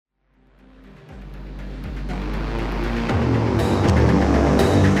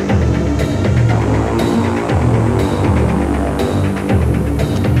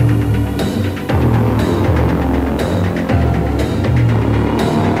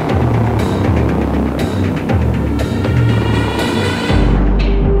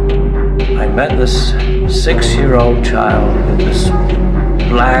met this 6-year-old child with this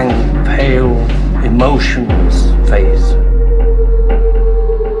blank, pale, emotionless face.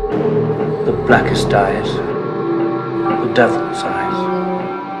 The blackest eyes, the devil's eyes.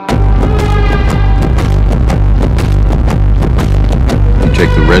 You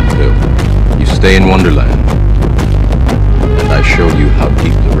take the red pill, you stay in Wonderland, and I show you how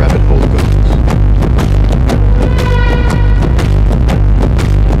deep the rabbit hole goes.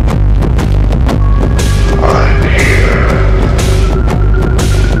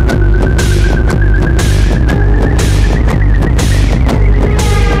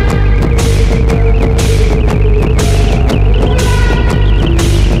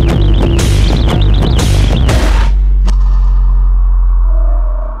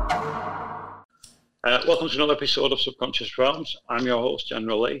 Welcome to another episode of Subconscious Realms. I'm your host,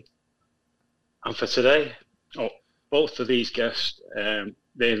 General Lee. And for today, both of these guests,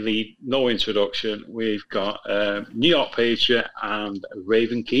 they need no introduction. We've got New York Patriot and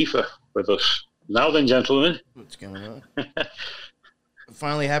Raven Keefer with us. Now then, gentlemen. What's going on? I'm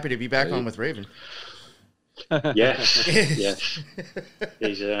finally happy to be back on with Raven. Yes, yes.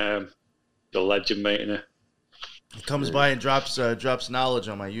 He's the legend, mate. He comes by and drops knowledge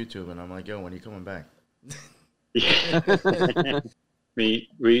on my YouTube, and I'm like, yo, when are you coming back? Yeah.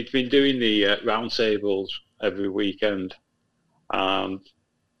 We've been doing the roundtables every weekend, and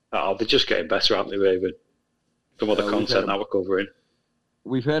they're just getting better, aren't they, Raven? Some of the content that we're covering.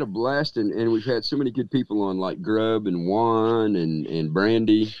 We've had a blast, and we've had so many good people on, like Grub and Juan and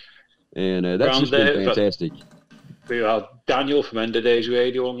Brandy, and that's just been fantastic. We had Daniel from End of Days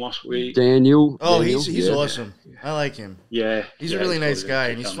Radio on last week. Daniel. He's awesome. I like him. Yeah. He's a really nice guy,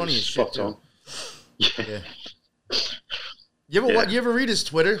 and he's funny as shit, too. Yeah. You ever read his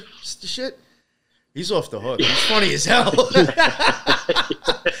Twitter shit? He's off the hook. He's funny as hell.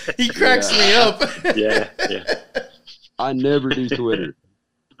 He cracks me up. Yeah. I never do Twitter.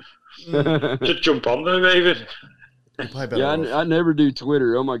 Just jump on there, Raven. I never do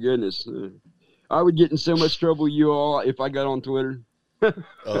Twitter. Oh my goodness. I would get in so much trouble, you all, if I got on Twitter.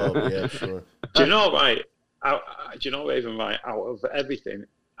 Oh yeah, sure. Do you know, right? Do you know, Raven? Right, out of everything,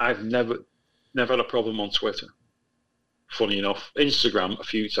 I've never had a problem on Twitter. Funny enough, Instagram a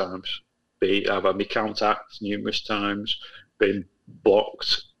few times. I've had my contacts numerous times, been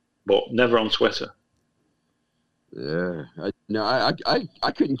blocked, but never on Twitter. Yeah,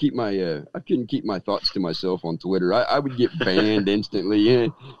 I couldn't keep my thoughts to myself on Twitter. I would get banned instantly. Yeah.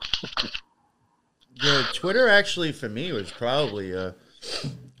 Yeah, Twitter actually for me was probably,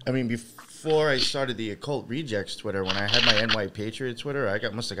 before I started the Occult Rejects Twitter, when I had my NY Patriot Twitter, I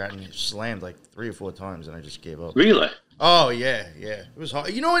must have gotten slammed like 3 or 4 times, and I just gave up. Really? Oh, yeah. It was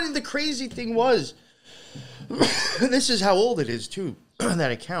hard. You know what the crazy thing was? This is how old it is, too,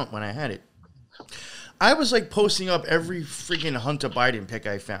 that account when I had it. I was, like, posting up every freaking Hunter Biden pic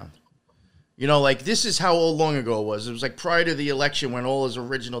I found. You know, like, this is how long ago it was. It was, like, prior to the election when all his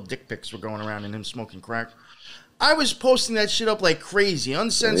original dick pics were going around and him smoking crack. I was posting that shit up like crazy,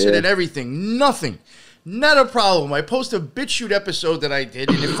 uncensored and everything. Nothing. Not a problem. I post a BitChute episode that I did,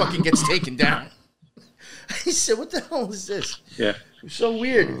 and it fucking gets taken down. I said, what the hell is this? Yeah. It's so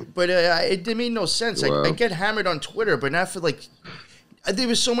weird. But it made no sense. Wow. I get hammered on Twitter, but not for, like... There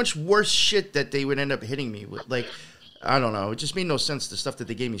was so much worse shit that they would end up hitting me with. Like, I don't know. It just made no sense, the stuff that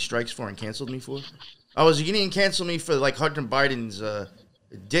they gave me strikes for and canceled me for. You didn't cancel me for, like, Hunter Biden's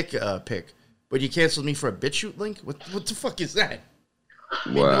dick pic. But you canceled me for a BitChute link? What the fuck is that?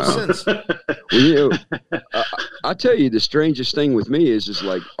 Made no sense. Well, I tell you, the strangest thing with me is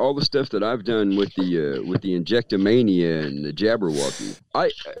like all the stuff that I've done with the Injectomania and the Jabberwocky.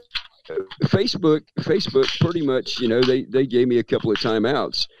 Facebook pretty much, they gave me a couple of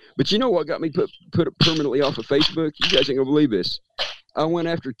timeouts. But you know what got me put permanently off of Facebook? You guys ain't gonna believe this. I went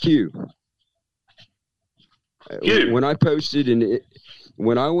after Q. When I posted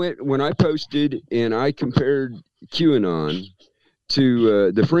When I posted and I compared QAnon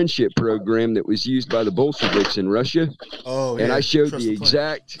to the friendship program that was used by the Bolsheviks in Russia, and I showed the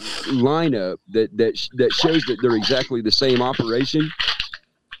exact lineup that shows that they're exactly the same operation,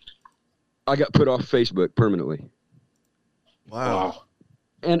 I got put off Facebook permanently. Wow.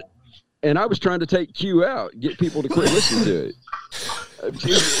 And I was trying to take Q out, get people to quit listening to it.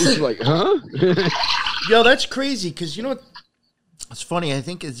 It's like, huh? Yo, that's crazy, because you know what? It's funny, I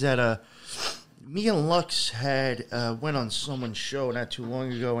think is that me and Lux had went on someone's show not too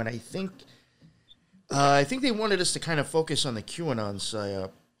long ago, and I think they wanted us to kind of focus on the QAnon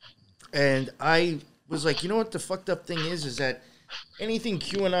psyop. And I was like, you know what the fucked up thing is that anything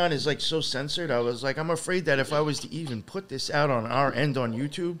QAnon is like so censored. I was like, I'm afraid that if I was to even put this out on our end on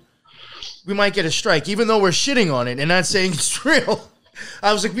YouTube, we might get a strike, even though we're shitting on it and not saying it's real.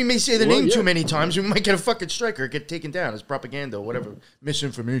 I was like, we may say the name too many times, we might get a fucking strike or get taken down as propaganda or whatever,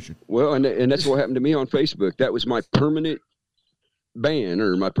 misinformation. Well, and that's what happened to me on Facebook. That was my permanent ban,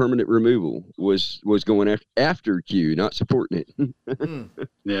 or my permanent removal was going after Q, not supporting it.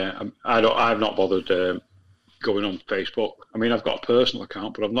 Yeah, I've not bothered going on Facebook. I mean, I've got a personal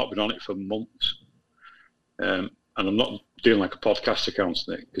account, but I've not been on it for months. And I'm not doing like a podcast account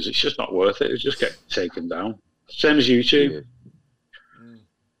thing because it's just not worth it. It just get taken down. Same as YouTube. Yeah.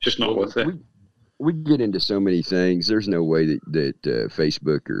 Just not worth it. We get into so many things. There's no way that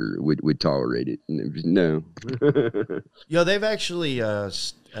Facebook would tolerate it. No. Yo, they've actually, I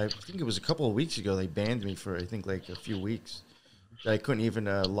think it was a couple of weeks ago, they banned me for, I think, like a few weeks. I couldn't even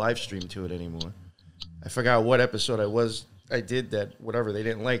live stream to it anymore. I forgot what episode I did that, whatever, they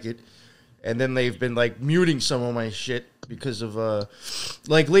didn't like it. And then they've been, like, muting some of my shit because of,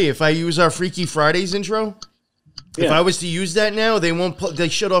 like, Lee, if I use our Freaky Fridays intro, if I was to use that now, they won't. They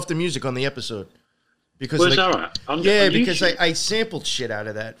shut off the music on the episode because like, all right. Because I sampled shit out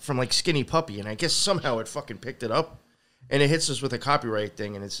of that from like Skinny Puppy, and I guess somehow it fucking picked it up, and it hits us with a copyright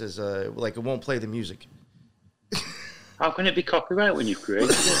thing, and it says like it won't play the music. How can it be copyright when you've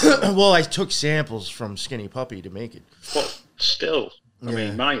created it? Well, I took samples from Skinny Puppy to make it. But still, I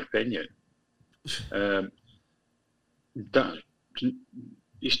mean, my opinion, that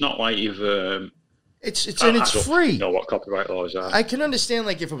it's not like you've. It's free. I don't know what copyright laws are. I can understand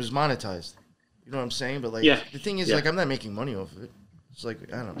like if it was monetized. You know what I'm saying? But like the thing is like I'm not making money off of it. It's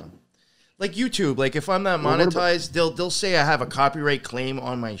like I don't know. Like YouTube, like if I'm not monetized, they'll say I have a copyright claim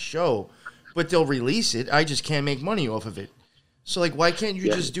on my show, but they'll release it. I just can't make money off of it. So like why can't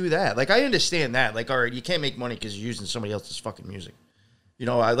you just do that? Like I understand that. Like all right, you can't make money because you're using somebody else's fucking music. You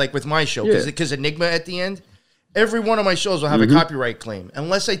know, I like with my show because Enigma at the end. Every one of my shows will have a copyright claim.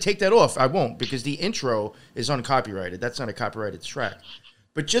 Unless I take that off, I won't, because the intro is uncopyrighted. That's not a copyrighted track.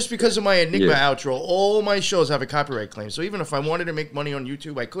 But just because of my Enigma outro, all my shows have a copyright claim. So even if I wanted to make money on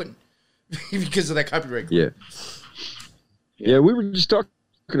YouTube, I couldn't because of that copyright claim. Yeah, we were just talking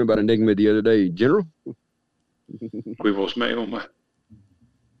about Enigma the other day. General? We was, mate, weren't we?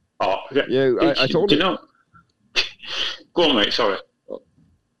 Oh, yeah, I told you. Know? Go on, mate, sorry.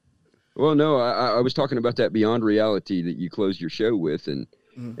 Well, no, I was talking about that Beyond Reality that you closed your show with, and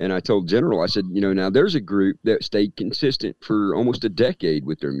I told General, I said, you know, now there's a group that stayed consistent for almost a decade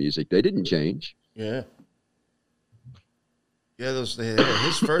with their music. They didn't change. Yeah. Yeah,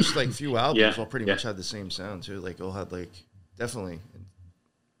 his first like few albums all pretty much had the same sound too. Like all had like definitely,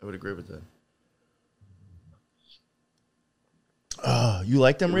 I would agree with that. You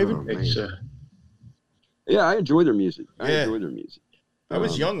like them, Raven? Yeah, I enjoy their music. I enjoy their music. I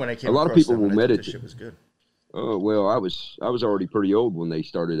was young when I came. A lot of people will meditate. This shit was good. Oh well, I was already pretty old when they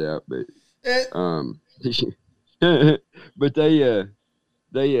started out, but but a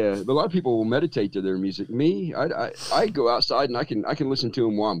lot of people will meditate to their music. Me, I go outside and I can listen to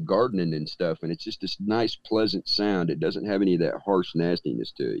them while I'm gardening and stuff, and it's just this nice, pleasant sound. It doesn't have any of that harsh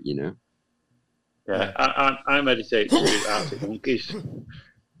nastiness to it, you know. Yeah, I meditate to Arctic Monkeys.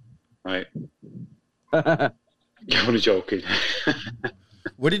 Right. I'm only joking.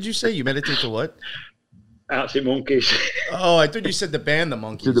 What did you say? You meditate to what? Arctic Monkeys. Oh, I thought you said the band, the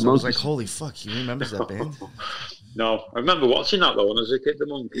Monkeys. The Monkeys. I was like, holy fuck, he remembers that band? No, I remember watching that though when I was a kid, the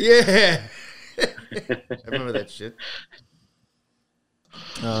Monkeys. Yeah. I remember that shit.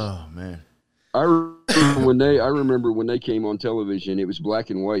 Oh, man. I remember when they came on television, it was black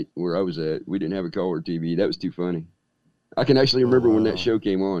and white where I was at. We didn't have a color TV. That was too funny. I can actually remember when that show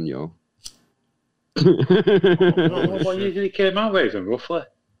came on, y'all. What year did it came out, Raven, roughly?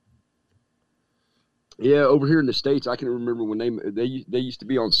 Yeah, over here in the States, I can remember when they used to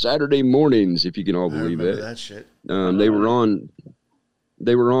be on Saturday mornings, if you can all believe that shit. They were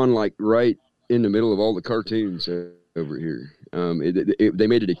on like right in the middle of all the cartoons over here. They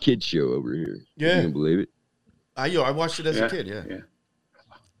made it a kid show over here. Yeah, you can believe it. I watched it as a kid.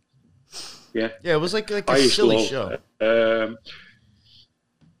 Yeah, it was like a silly show.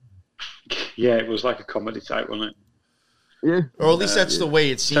 Yeah, it was like a comedy type, wasn't it? Yeah. Or at least that's the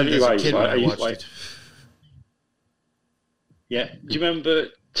way it seemed as a kid when I watched it. Yeah. Do you remember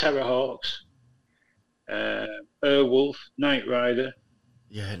Terrorhawks? Airwolf, Knight Rider?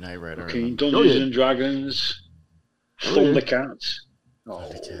 Yeah, Knight Rider. Dungeons and Dragons, Thundercats.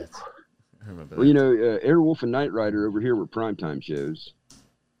 Thundercats. I remember that. Well, you know, Airwolf and Knight Rider over here were primetime shows.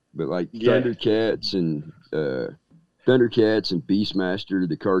 But like Thundercats and Beastmaster,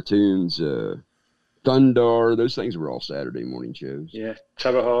 the cartoons, Thundar, those things were all Saturday morning shows. Yeah,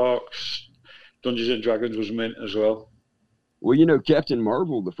 Terrorhawks, Dungeons and Dragons was mint as well. Well, you know, Captain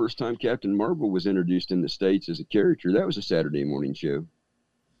Marvel, the first time Captain Marvel was introduced in the States as a character, that was a Saturday morning show.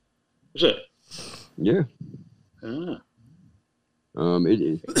 Was it? Yeah. Ah.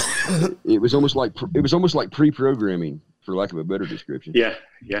 It was almost like pre-programming, for lack of a better description. Yeah.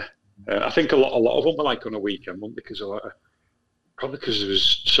 I think a lot of them were like on a weekend, weren't they? Because probably because it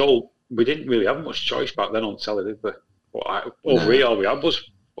was we didn't really have much choice back then on telly, did we? All we had was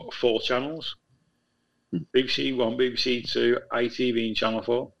 4 channels. BBC 1, BBC 2, ITV and Channel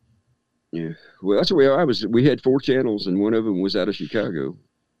 4. Yeah. Well, that's the way I was. We had 4 channels, and one of them was out of Chicago.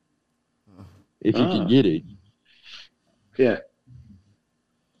 If you could get it. Yeah.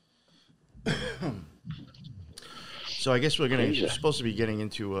 So I guess we're supposed to be getting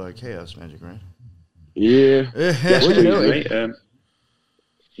into chaos magic, right? Yeah. Well,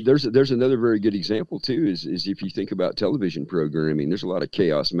 there's another very good example too. Is if you think about television programming, there's a lot of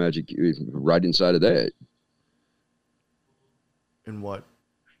chaos magic right inside of that. In what?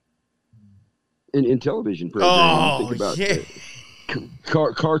 In television programming, think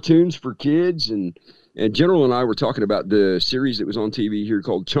about cartoons for kids, and General and I were talking about the series that was on TV here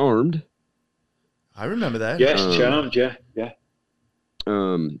called Charmed. I remember that. Yes, Charmed. Yeah.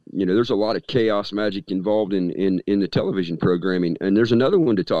 You know, there's a lot of chaos magic involved in the television programming, and there's another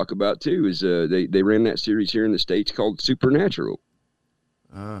one to talk about too. Is they ran that series here in the States called Supernatural.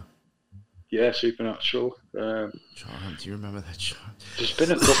 Yeah, Supernatural. Charmed. Do you remember that show? There's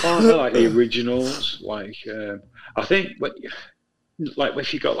been a couple on there, like the originals. Like I think,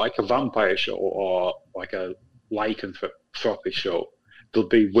 if you got like a vampire show or like a lycanthropy show, there'll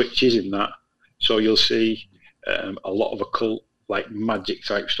be witches in that. So you'll see a lot of occult, like magic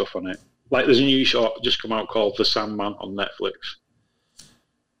type stuff on it. Like there's a new show just come out called The Sandman on Netflix.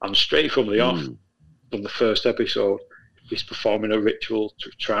 And straight from the off, from the first episode, he's performing a ritual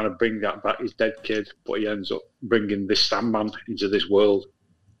to trying to bring that back, his dead kid, but he ends up bringing this Sandman into this world.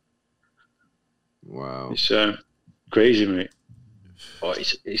 Wow. It's crazy, mate. Oh,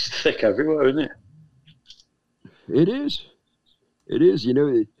 it's thick everywhere, isn't it? It is. You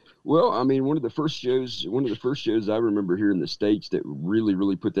know, well, I mean, one of the first shows I remember here in the States that really,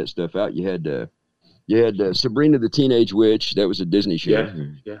 really put that stuff out. You had Sabrina the Teenage Witch. That was a Disney show.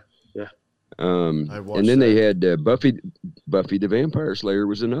 Yeah. And then they had Buffy the Vampire Slayer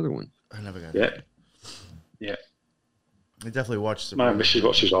was another one. I never got that. Yeah. I definitely watched Sabrina. My missus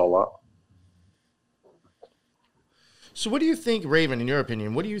watches all that. So what do you think, Raven, in your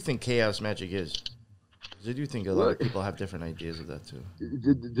opinion, what do you think chaos magic is? Because I do think a lot of people have different ideas of that too.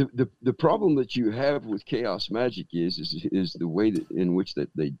 The problem that you have with chaos magic is the way in which that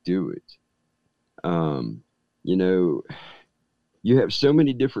they do it. You know, you have so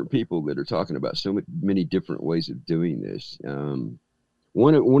many different people that are talking about so many different ways of doing this.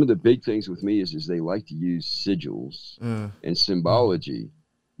 One of the big things with me is they like to use sigils and symbology,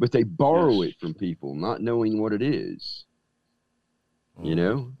 but they borrow it from people, not knowing what it is. You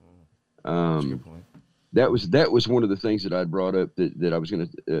know, That's a good point. That was one of the things that I brought up that I was going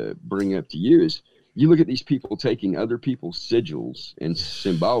to bring up to you is you look at these people taking other people's sigils and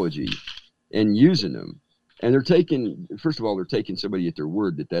symbology and using them, and they're taking somebody at their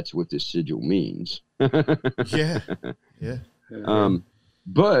word that that's what this sigil means. Yeah.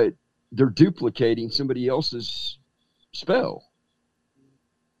 But they're duplicating somebody else's spell.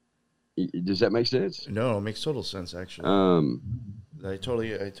 Does that make sense? No, it makes total sense actually. I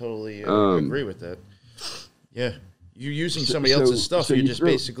totally agree with that. Yeah, you're using somebody else's stuff. So you're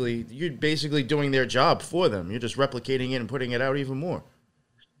basically doing their job for them. You're just replicating it and putting it out even more.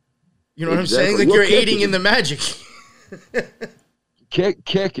 You know what I'm saying? Like you're aiding in the magic.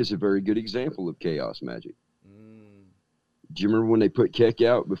 Keck is a very good example of chaos magic. Do you remember when they put Keck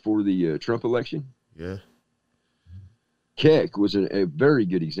out before the Trump election? Yeah. Keck was a very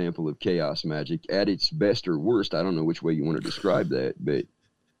good example of chaos magic at its best or worst. I don't know which way you want to describe that,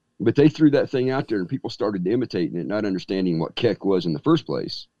 but they threw that thing out there and people started imitating it, not understanding what Keck was in the first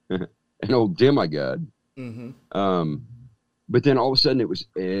place. An old demigod. Mm-hmm. But then all of a sudden it was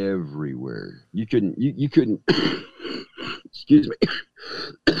everywhere. You couldn't excuse me.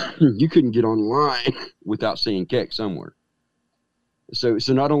 You couldn't get online without seeing Keck somewhere. So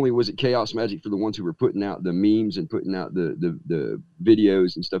not only was it chaos magic for the ones who were putting out the memes and putting out the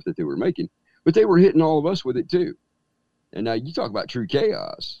videos and stuff that they were making, but they were hitting all of us with it too. And now you talk about true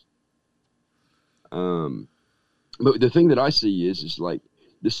chaos. But the thing that I see is like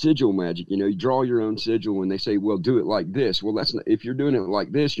the sigil magic. You know, you draw your own sigil and they say, well, do it like this. Well, that's not, if you're doing it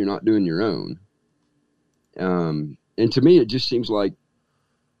like this, you're not doing your own. And to me, it just seems like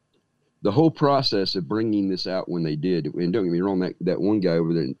the whole process of bringing this out when they did, and don't get me wrong, that one guy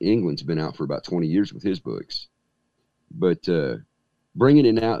over there in England's been out for about 20 years with his books. But bringing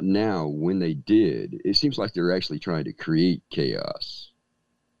it out now when they did, it seems like they're actually trying to create chaos.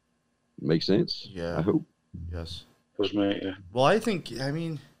 Make sense? Yeah. I hope. Yes. Does, mate, yeah. Well, I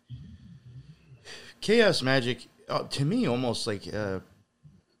mean, chaos magic, to me, almost like,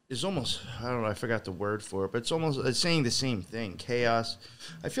 is almost, I don't know, I forgot the word for it, but it's saying the same thing. Chaos.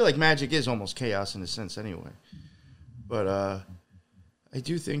 I feel like magic is almost chaos in a sense anyway. But I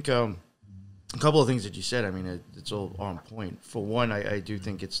do think a couple of things that you said, I mean, it's all on point. For one, I do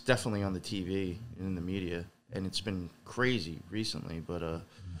think it's definitely on the TV and in the media, and it's been crazy recently, but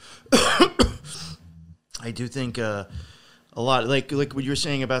I do think a lot, like what you were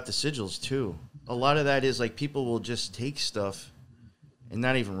saying about the sigils too, a lot of that is like people will just take stuff and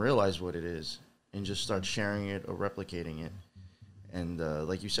not even realize what it is and just start sharing it or replicating it. And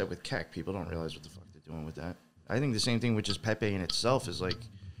like you said with Keck, people don't realize what the fuck they're doing with that. I think the same thing with just Pepe in itself is like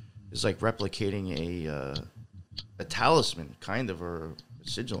replicating a talisman, kind of, or a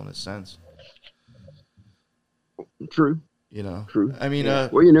sigil in a sense. True. You know? True. I mean,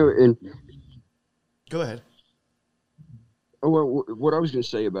 well, you know, and go ahead. Oh, well, what I was going to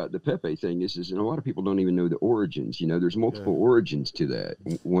say about the Pepe thing is a lot of people don't even know the origins. You know, there's multiple origins to that.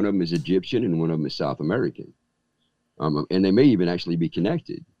 One of them is Egyptian and one of them is South American. And they may even actually be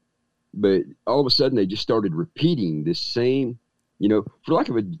connected. But all of a sudden, they just started repeating this same, you know, for lack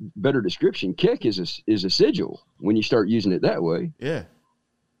of a better description, Keck is a sigil when you start using it that way. Yeah.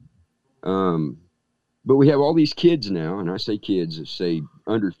 But we have all these kids now, and I say kids, say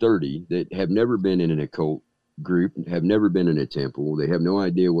under 30, that have never been in an occult group, have never been in a temple. They have no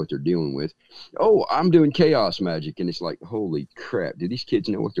idea what they're dealing with. Oh, I'm doing chaos magic. And it's like, holy crap. Do these kids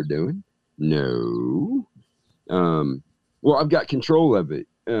know what they're doing? No. Well, I've got control of it.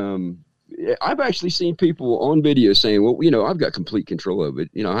 I've actually seen people on video saying, well, you know, I've got complete control of it.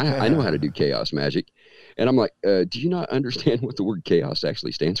 You know, I know how to do chaos magic. And I'm like, do you not understand what the word chaos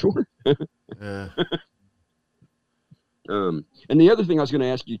actually stands for? And the other thing I was going to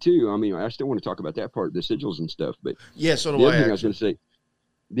ask you too, I mean, I still want to talk about that part, the sigils and stuff, but yeah, so do the I. other thing I was going to say,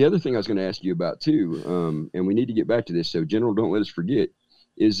 the other thing I was going to ask you about too, and we need to get back to this, so General, don't let us forget,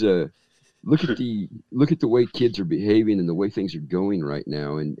 is look at the way kids are behaving and the way things are going right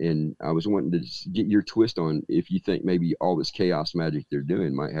now, and I was wanting to get your twist on if you think maybe all this chaos magic they're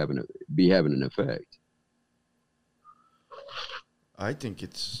doing might be having an effect. I think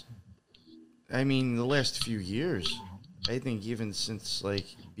it's, I mean, the last few years, I think even since like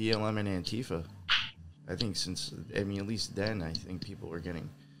BLM and Antifa, I think at least then, I think people were getting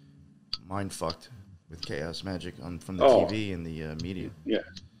mind fucked with chaos magic from the TV and the media. Yeah,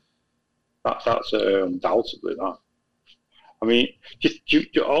 that's undoubtedly that. I mean, do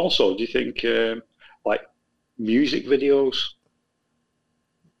you think like music videos,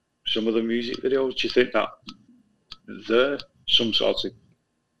 some of the music videos, do you think that they're some sort of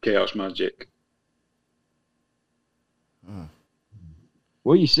chaos magic?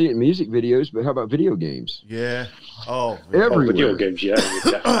 Well, you see it in music videos, but how about video games? Yeah. Oh, everywhere. Video games, yeah.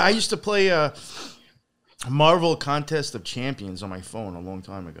 I used to play Marvel Contest of Champions on my phone a long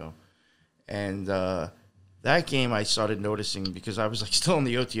time ago. And that game I started noticing because I was like still in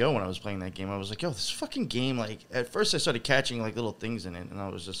the OTO when I was playing that game. I was like, yo, this fucking game, like at first I started catching like little things in it, and I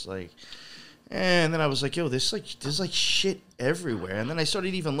was just like, and then I was like, yo, there's like shit everywhere. And then I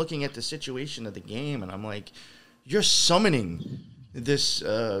started even looking at the situation of the game, and I'm like, you're summoning this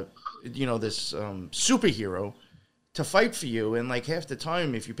superhero to fight for you, and like half the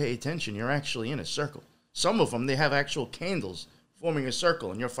time, if you pay attention, you're actually in a circle. Some of them, they have actual candles forming a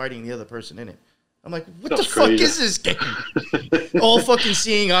circle, and you're fighting the other person in it. I'm like, That's fuck is this game? All fucking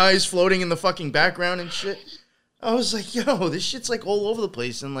seeing eyes floating in the fucking background and shit. I was like, yo, this shit's like all over the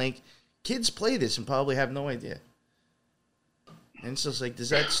place, and like kids play this and probably have no idea. And it's just like, does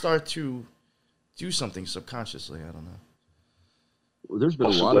that start to do something subconsciously? I don't know. Well, there's been a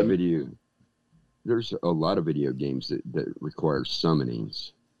lot of video. There's a lot of video games that require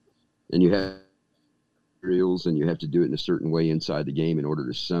summonings, and you have reels, and you have to do it in a certain way inside the game in order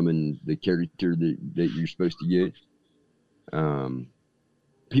to summon the character that you're supposed to get.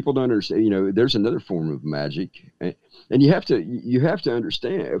 People don't understand. You know, there's another form of magic, and you have to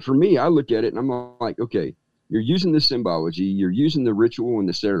understand. For me, I look at it and I'm like, okay, you're using the symbology, you're using the ritual and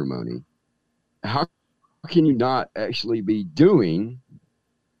the ceremony. How can you not actually be doing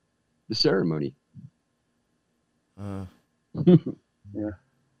the ceremony? Yeah.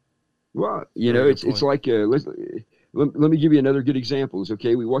 Well, you know, it's like let me give you another good example. Is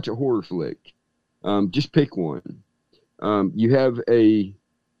okay. We watch a horror flick. Just pick one. You have a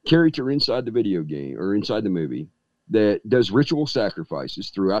character inside the video game or inside the movie that does ritual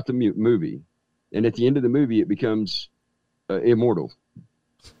sacrifices throughout the movie, and at the end of the movie, it becomes immortal.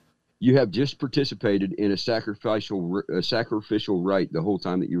 You have just participated in a sacrificial rite the whole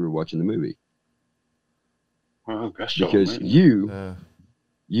time that you were watching the movie. Well, because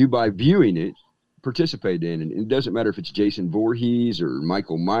you by viewing it, participate in it. It doesn't matter if it's Jason Voorhees or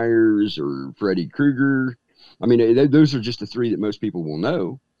Michael Myers or Freddy Krueger. I mean, those are just the three that most people will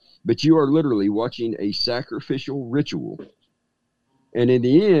know. But you are literally watching a sacrificial ritual. And in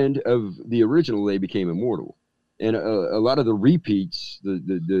the end of the original, they became immortal. And a lot of the repeats,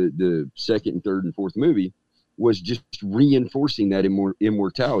 the second and third and fourth movie, was just reinforcing that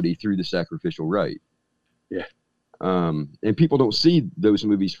immortality through the sacrificial rite. Yeah. And people don't see those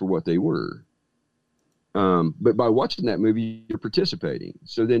movies for what they were. But by watching that movie, you're participating.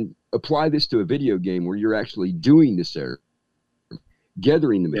 So then apply this to a video game where you're actually doing the ceremony,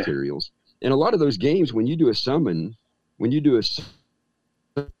 gathering the materials. And a lot of those games, when you do a summon,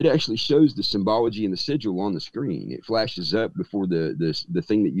 it actually shows the symbology and the sigil on the screen. It flashes up before the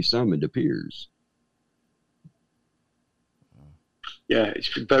thing that you summoned appears. Yeah, it's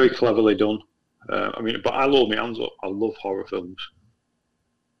very cleverly done. I mean, but I love my hands up. I love horror films.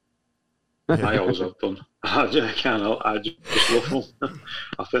 I always have done. I just love them.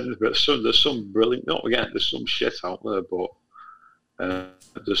 I think there's some brilliant. Not again, there's some shit out there, but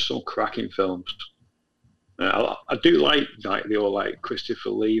there's some cracking films. I do like the all like Christopher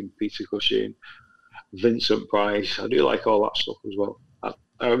Lee and Peter Cushing, Vincent Price. I do like all that stuff as well.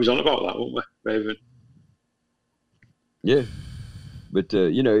 I was on about that, weren't we, Raven? Yeah, but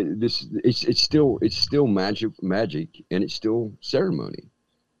it's still magic, and it's still ceremony.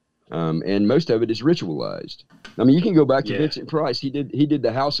 And most of it is ritualized. I mean, you can go back to Vincent Price. He did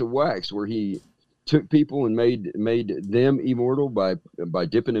the House of Wax, where he took people and made them immortal by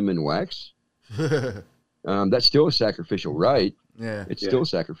dipping them in wax. That's still a sacrificial rite. Yeah, it's still a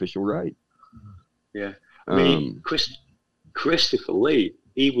sacrificial rite. Yeah, I mean, Christopher Lee,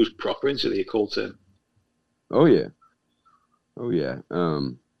 he was proper into the occult. Oh yeah.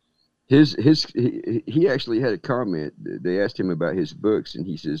 He actually had a comment. They asked him about his books, and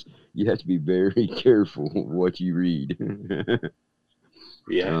he says, "You have to be very careful what you read."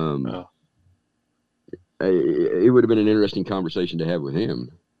 Yeah. It would have been an interesting conversation to have with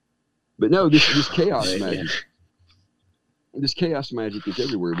him. But no, this chaos magic. This chaos magic is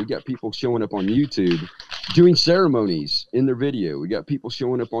everywhere. We got people showing up on YouTube doing ceremonies in their video. We got people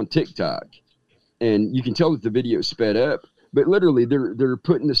showing up on TikTok, and you can tell that the video is sped up. But literally, they're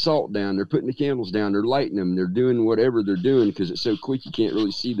putting the salt down, they're putting the candles down, they're lighting them, they're doing whatever they're doing because it's so quick you can't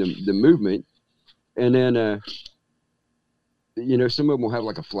really see the movement. And then, some of them will have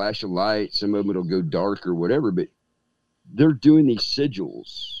like a flash of light, some of them it'll go dark or whatever. But they're doing these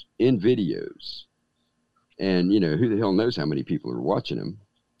sigils in videos, and who the hell knows how many people are watching them.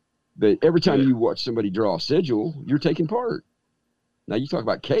 But every time you watch somebody draw a sigil, you're taking part. Now you talk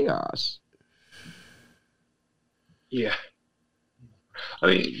about chaos. Yeah. I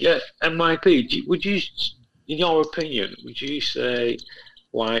mean, yeah, MIP, would you, in your opinion, would you say,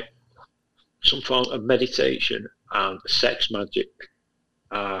 like, some form of meditation and sex magic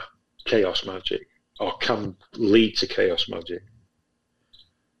are chaos magic, or can lead to chaos magic?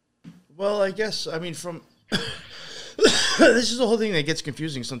 Well, I guess, I mean, from... this is the whole thing that gets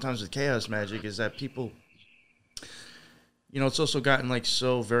confusing sometimes with chaos magic, is that people... it's also gotten, like,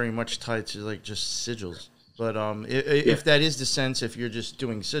 so very much tied to, like, just sigils. But if that is the sense, if you're just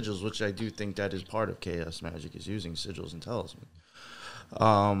doing sigils, which I do think that is part of chaos magic, is using sigils and talisman.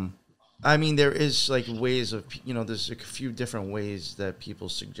 I mean, there is like ways of, there's a few different ways that people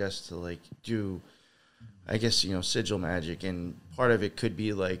suggest to like do, I guess, sigil magic. And part of it could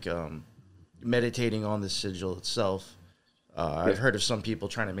be like meditating on the sigil itself. I've heard of some people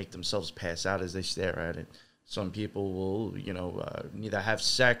trying to make themselves pass out as they stare at it. Some people will, either have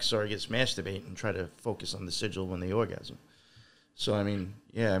sex or just masturbate and try to focus on the sigil when they orgasm. So, I mean,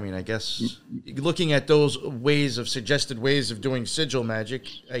 I guess looking at those suggested ways of doing sigil magic,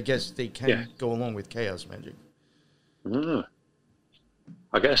 I guess they can go along with chaos magic.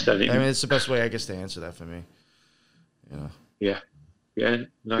 I guess that. I mean, it's the best way, I guess, to answer that for me. Yeah,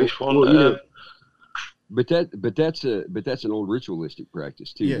 nice one. Well, But that's an old ritualistic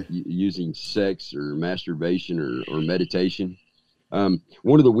practice too, using sex or masturbation or meditation. One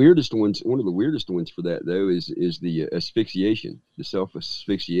of the weirdest ones for that though is the asphyxiation, the self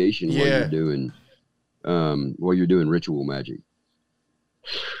asphyxiation while you're doing ritual magic.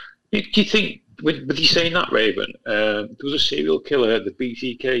 Do you think, with you saying that, Raven, there was a serial killer, the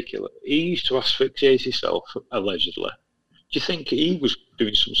BTK killer. He used to asphyxiate himself allegedly. Do you think he was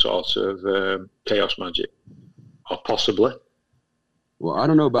doing some sort of chaos magic, or possibly? Well, I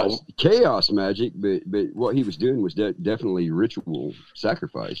don't know about chaos magic, but what he was doing was definitely ritual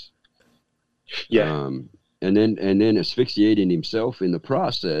sacrifice. Yeah. And then asphyxiating himself in the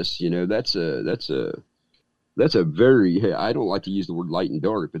process. That's a very, hey, I don't like to use the word light and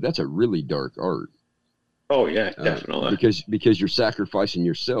dark, but that's a really dark art. Oh yeah, definitely. Because you're sacrificing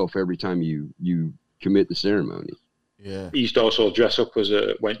yourself every time you commit the ceremony. Yeah. He used to also dress up as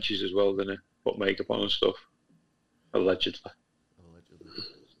wenches as well, didn't he? Put makeup on and stuff. Allegedly.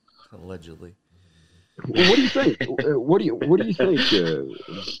 Allegedly. Well, what do you think? What do you think?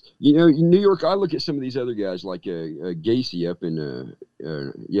 In New York, I look at some of these other guys like Gacy up in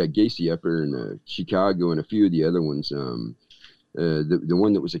Gacy up there in Chicago, and a few of the other ones. The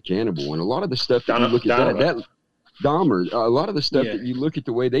one that was a cannibal, and a lot of the stuff that you look at that Dahmer, a lot of the stuff that you look at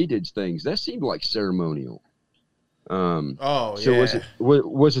the way they did things, that seemed like ceremonial. So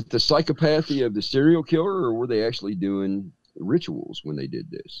was it the psychopathy of the serial killer, or were they actually doing rituals when they did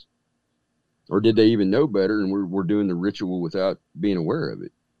this? Or did they even know better and we're doing the ritual without being aware of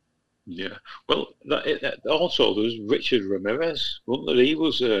it? Yeah. Well, also there was Richard Ramirez. He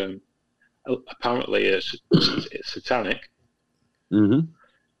was apparently a satanic. Mm-hmm.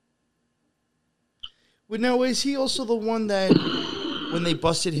 Well, now, is he also the one that when they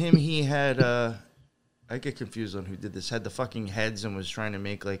busted him, he had, I get confused on who did this, had the fucking heads and was trying to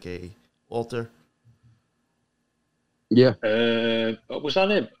make like a altar? Yeah. Was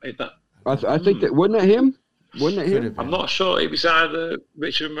that him? I think that wasn't that him? Wasn't that him? I'm not sure. It was either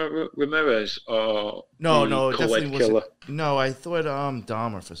Richard Ramirez or no, it co-ed definitely killer. wasn't. No, I thought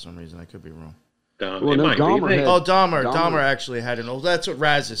Dahmer for some reason. I could be wrong. Dahmer. Well, no, Dahmer actually had an old. That's what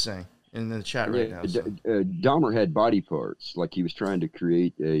Raz is saying in the chat right now. So. Dahmer had body parts, like he was trying to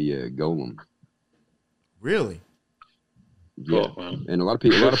create a golem. Really? Yeah, and a lot of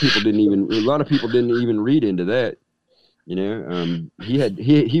people didn't even read into that.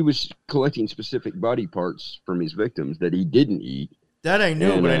 He was collecting specific body parts from his victims that he didn't eat. That I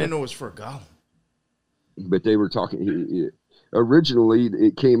knew, but I didn't know it was for a golem. But they were talking. Originally,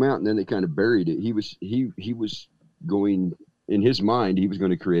 it came out, and then they kind of buried it. He was going in his mind. He was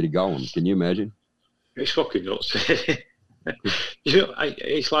going to create a golem. Can you imagine? It's fucking nuts.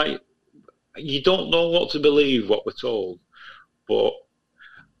 It's like you don't know what to believe, what we're told, but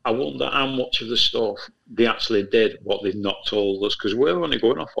I wonder how much of the stuff they actually did, what they've not told us, because we're only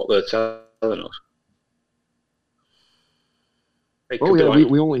going off what they're telling us.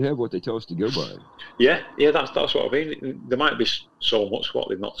 We only have what they tell us to go by. Yeah, that's what I mean. There might be so much what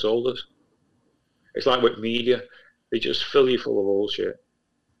they've not told us. It's like with media, they just fill you full of bullshit.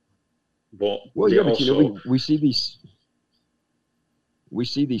 But we see these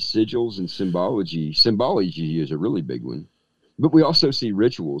sigils and symbology. Symbology is a really big one. But we also see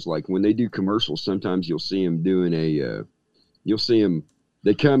rituals, like when they do commercials, sometimes you'll see them doing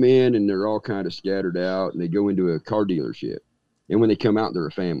they come in and they're all kind of scattered out and they go into a car dealership. And when they come out, they're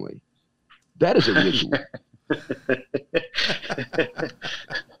a family. That is a ritual.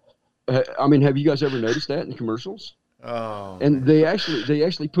 I mean, have you guys ever noticed that in commercials? Oh. And they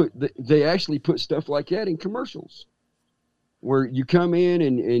actually put stuff like that in commercials. Where you come in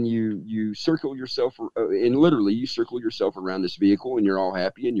and you circle yourself, and literally you circle yourself around this vehicle, and you're all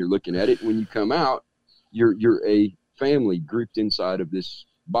happy, and you're looking at it. When you come out, you're a family grouped inside of this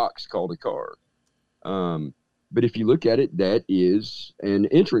box called a car. But if you look at it, that is an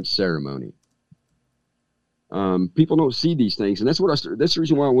entrance ceremony. People don't see these things, and that's the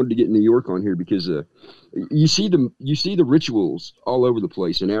reason why I wanted to get New York on here, because you see the rituals all over the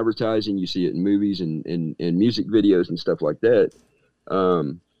place in advertising. You see it in movies and music videos and stuff like that.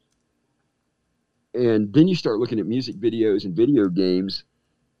 And then you start looking at music videos and video games,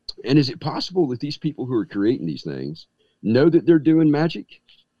 and is it possible that these people who are creating these things know that they're doing magic?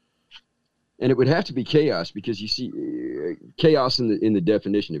 And it would have to be chaos, because you see chaos in the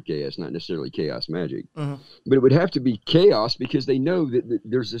definition of chaos, not necessarily chaos magic. Uh-huh. But it would have to be chaos because they know that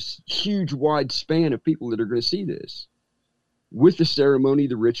there's this huge wide span of people that are going to see this with the ceremony,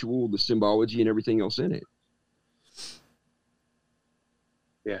 the ritual, the symbology, and everything else in it.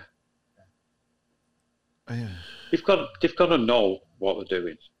 Yeah. Yeah. They've got to know what they're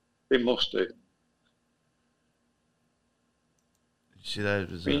doing. They must do. You see that?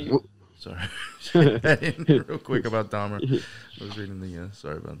 It was, sorry. Real quick about Dahmer. I was reading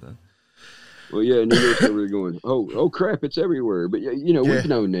sorry about that. Well, yeah, New York's over there going, oh crap, it's everywhere. But, we've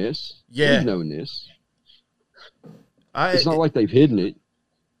known this. Yeah. We've known this. It's not like they've hidden it.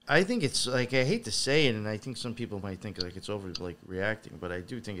 I think it's like, I hate to say it, and I think some people might think like it's over like reacting, but I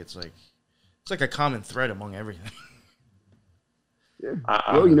do think it's like a common thread among everything. Yeah.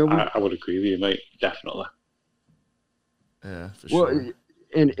 I would agree with you, mate. Definitely. Yeah, for Well, sure.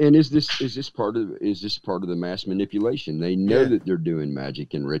 and is this part of the mass manipulation? They know Yeah. that they're doing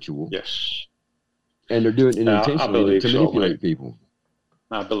magic and ritual, Yes. and they're doing it I intentionally believe to so, manipulate mate. people.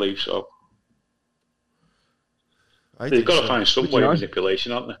 I believe so. I They've think got to so. find some But you way of know,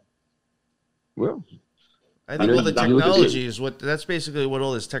 manipulation, aren't they? well, I you think know, all the that you look at technology the is what. That's basically what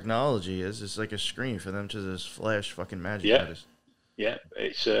all this technology is. It's like a screen for them to just flash fucking magic Yeah. at us. Yeah,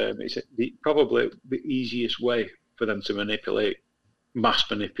 probably the easiest way for them to mass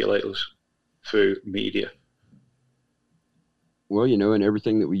manipulate us through media. well, you know, and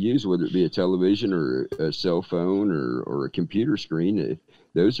everything that we use, whether it be a television or a cell phone or a computer screen,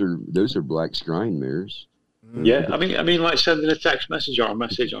 those are black screen mirrors. Yeah, I mean, like sending a text message or a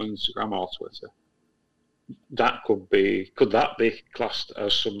message on Instagram or Twitter. Could that be classed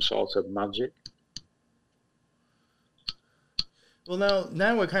as some sort of magic? Well,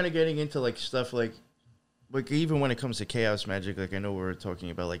 now we're kind of getting into like stuff like even when it comes to chaos magic, like I know we're talking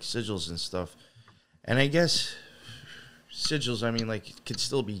about like sigils and stuff, and I guess sigils, I mean, like could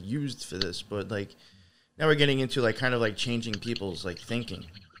still be used for this, but like now we're getting into like kind of like changing people's like thinking,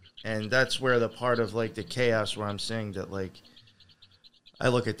 and that's where the part of like the chaos where I'm saying that like I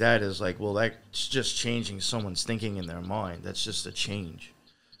look at that as like, well, that's just changing someone's thinking in their mind. That's just a change.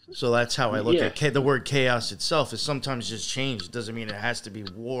 So that's how I look Yeah. at the word chaos itself. Is sometimes just change. It doesn't mean it has to be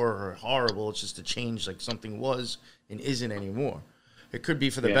war or horrible. It's just a change, like something was and isn't anymore. It could be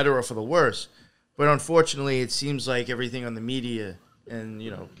for the Yeah. better or for the worse. But unfortunately, it seems like everything on the media and, you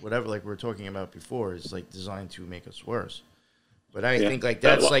know, whatever, like we were talking about before, is like designed to make us worse. But I Yeah. think like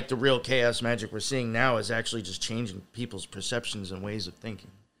that's like the real chaos magic we're seeing now is actually just changing people's perceptions and ways of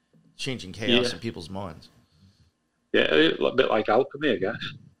thinking, changing chaos Yeah. in people's minds. Yeah, a bit like alchemy, I guess,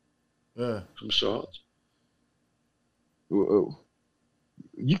 Yeah. some sort. Whoa.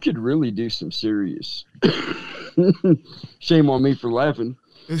 You could really do some serious. Shame on me for laughing.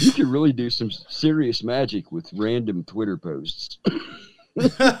 You could really do some serious magic with random Twitter posts.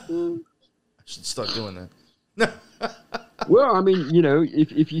 I should start doing that. Well, I mean, you know,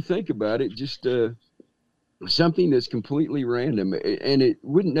 if you think about it, just something that's completely random, and it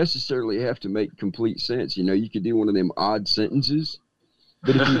wouldn't necessarily have to make complete sense. You know, you could do one of them odd sentences,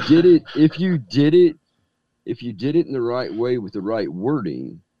 but if you did it in the right way with the right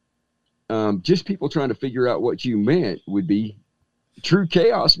wording, just people trying to figure out what you meant would be true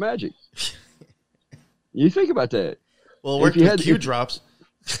chaos magic. You think about that. Well, it worked with Q drops.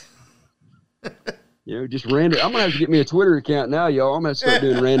 You know, just random. I'm gonna have to get me a Twitter account now, y'all. I'm gonna start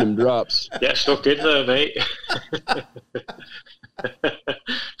doing random drops. Get stuck in there, mate.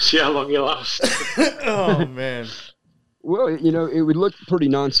 See how long you last. Oh man. Well, you know, it would look pretty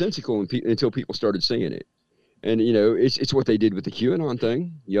nonsensical until people started seeing it, and you know, it's what they did with the QAnon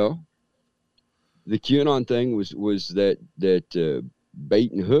thing, y'all. The QAnon thing was that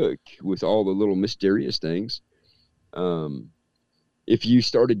bait and hook with all the little mysterious things. If you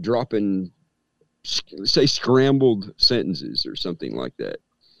started dropping, say, scrambled sentences or something like that,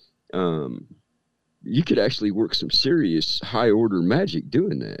 you could actually work some serious high order magic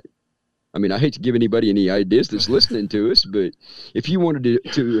doing that. I mean, I hate to give anybody any ideas that's listening to us, but if you wanted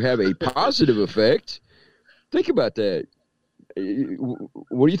to have a positive effect, think about that.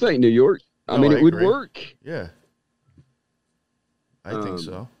 What do you think, New York? I mean, it would work. Yeah. I think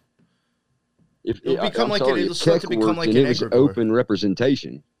so. It'll become like it'll start to become like an it was egregore. open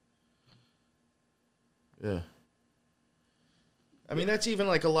representation. Yeah. I mean, that's even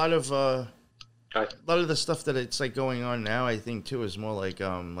like a lot of the stuff that it's like going on now. I think too is more like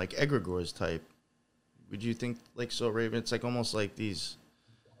egregores type. Would you think like so, Raven? It's like almost like these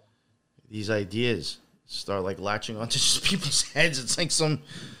ideas start like latching onto just people's heads. It's like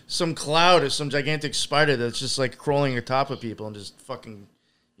some cloud or some gigantic spider that's just like crawling atop of people and just fucking,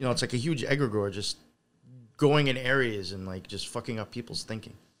 you know, it's like a huge egregore just going in areas and like just fucking up people's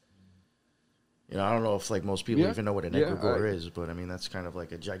thinking. You know, I don't know if like most people even know what an egregore is, but I mean that's kind of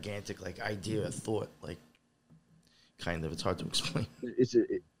like a gigantic like idea, a thought, like kind of. It's hard to explain.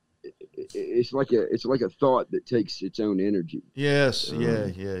 It's like a thought that takes its own energy. Yes.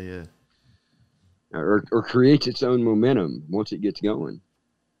 Yeah. Or creates its own momentum once it gets going.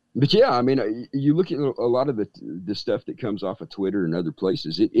 But yeah, I mean, you look at a lot of the stuff that comes off of Twitter and other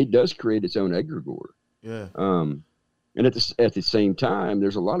places. It does create its own egregore. Yeah. And at the same time,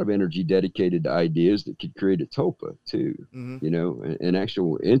 there's a lot of energy dedicated to ideas that could create a tulpa too. Mm-hmm. You know, an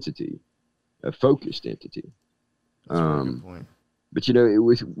actual entity, a focused entity. That's a very good point. But you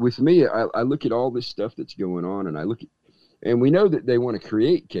know, with me, I look at all this stuff that's going on, and and we know that they want to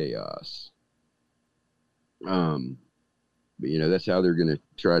create chaos. But you know, that's how they're going to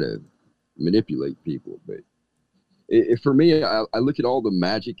try to manipulate people. But For me, I look at all the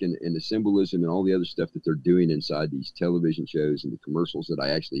magic and the symbolism and all the other stuff that they're doing inside these television shows and the commercials that I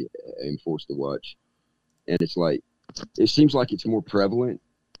actually am forced to watch. And it's like, it seems like it's more prevalent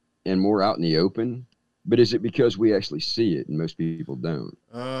and more out in the open. But is it because we actually see it and most people don't?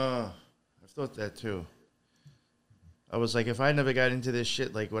 I thought that too. I was like, if I never got into this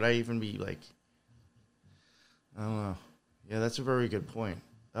shit, like, would I even be like, I don't know. Yeah, that's a very good point.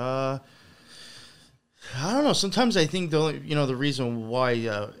 I don't know. Sometimes I think the reason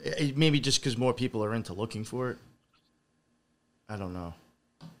why maybe just because more people are into looking for it. I don't know.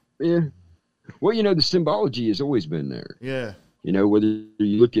 Yeah. Well, the symbology has always been there. Yeah. Whether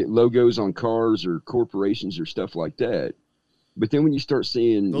you look at logos on cars or corporations or stuff like that. But then when you start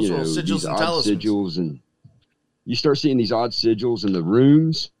seeing those these odd sigils and you start seeing these odd sigils and the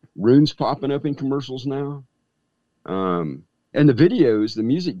runes popping up in commercials now. And the videos, the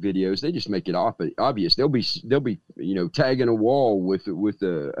music videos, they just make it obvious. They'll be tagging a wall with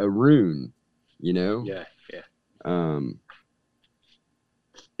a rune, Yeah.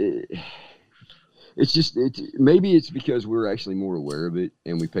 It's just maybe it's because we're actually more aware of it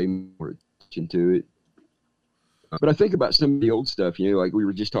and we pay more attention to it. But I think about some of the old stuff, like we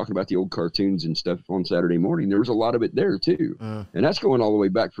were just talking about the old cartoons and stuff on Saturday morning. There was a lot of it there too, and that's going all the way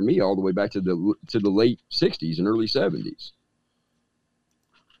back for me, all the way back to the late '60s and early '70s.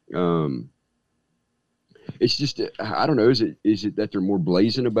 It's just I don't know. Is it that they're more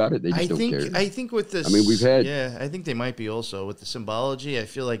blazing about it? They just don't care. I think with this, we've had. Yeah, I think they might be also with the symbology. I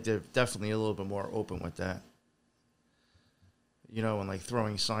feel like they're definitely a little bit more open with that. And like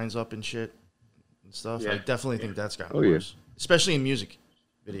throwing signs up and shit and stuff. Yeah. I definitely think that's gotten worse, especially in music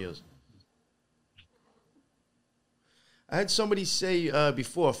videos. I had somebody say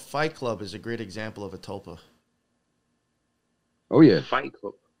before, Fight Club is a great example of a tulpa. Oh yeah, Fight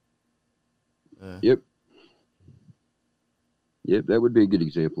Club. Yep, that would be a good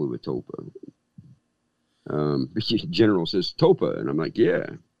example of a tulpa. The general says tulpa, and I'm like, yeah.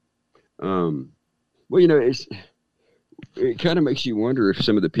 Well, it kind of makes you wonder if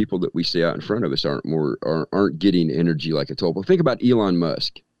some of the people that we see out in front of us aren't getting energy like a tulpa. Think about Elon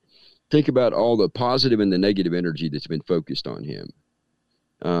Musk. Think about all the positive and the negative energy that's been focused on him.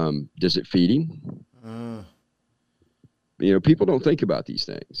 Does it feed him? People don't think about these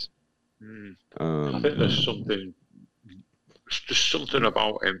things. I think there's something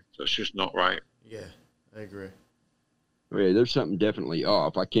about him that's just not right. Yeah, I agree. Yeah, there's something definitely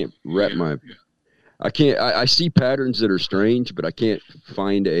off. I can't wrap I see patterns that are strange, but I can't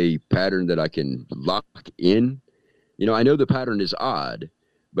find a pattern that I can lock in. I know the pattern is odd,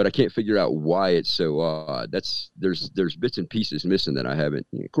 but I can't figure out why it's so odd. There's bits and pieces missing that I haven't.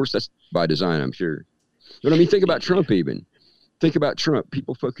 Of course, that's by design, I'm sure. But think about Trump even. Think about Trump.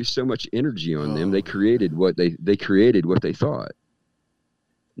 People focus so much energy on them. They created what they thought.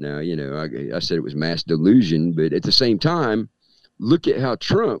 Now, I said it was mass delusion, but at the same time, look at how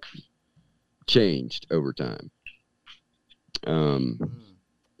Trump changed over time.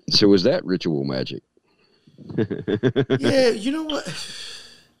 So was that ritual magic? Yeah, you know what?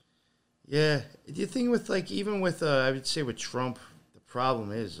 Yeah, the thing with even with I would say with Trump, the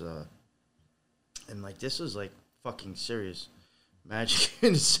problem is, and this is fucking serious magic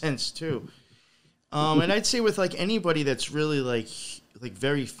in a sense too. And I'd say with anybody that's really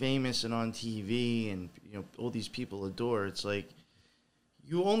very famous and on TV and all these people adore, it's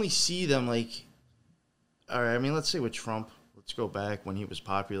you only see them all right, let's say with Trump, let's go back when he was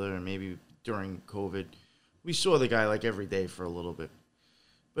popular and maybe during COVID, we saw the guy every day for a little bit.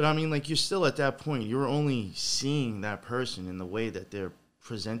 But you're still at that point, you're only seeing that person in the way that they're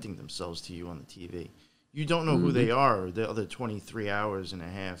presenting themselves to you on the TV. You don't know who they are the other 23 hours and a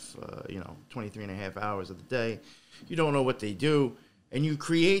half, 23 and a half hours of the day. You don't know what they do. And you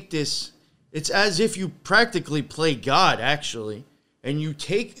create this, it's as if you practically play God, actually. And you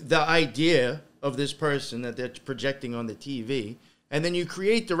take the idea of this person that they're projecting on the TV, and then you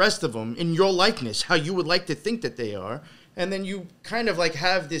create the rest of them in your likeness, how you would like to think that they are. And then you kind of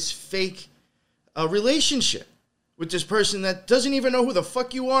have this fake relationship with this person that doesn't even know who the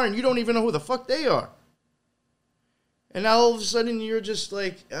fuck you are, and you don't even know who the fuck they are. And now all of a sudden you're just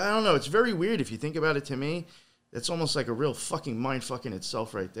I don't know. It's very weird if you think about it. To me, that's almost like a real fucking mind fucking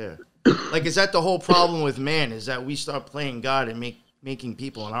itself right there. Is that the whole problem with man? Is that we start playing God and making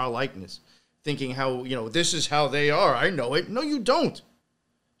people in our likeness, thinking how, this is how they are. I know it. No, you don't.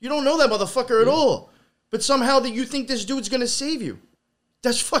 You don't know that motherfucker at all. But somehow that you think this dude's going to save you.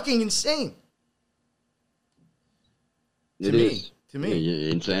 That's fucking insane. To me.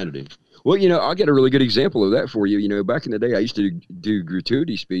 Yeah, insanity. Well, I'll get a really good example of that for you. Back in the day, I used to do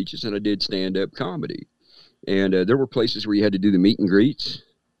gratuity speeches and I did stand-up comedy. And there were places where you had to do the meet and greets.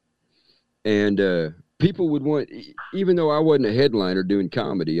 And people would want, even though I wasn't a headliner doing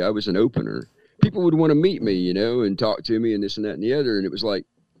comedy, I was an opener. People would want to meet me, you know, and talk to me and this and that and the other. And it was like,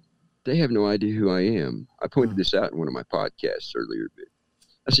 they have no idea who I am. I pointed this out in one of my podcasts earlier. But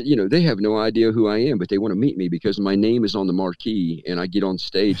I said, you know, they have no idea who I am, but they want to meet me because my name is on the marquee and I get on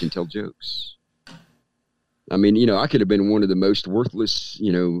stage and tell jokes. I mean, you know, I could have been one of the most worthless,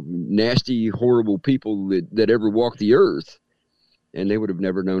 you know, nasty, horrible people that ever walked the earth, and they would have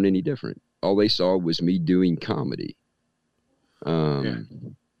never known any different. All they saw was me doing comedy.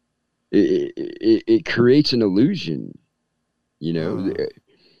 It creates an illusion, you know,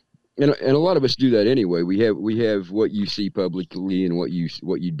 and a lot of us do that anyway. We have what you see publicly and what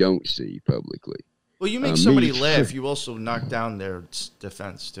you don't see publicly. Well, you make somebody laugh, you also knock down their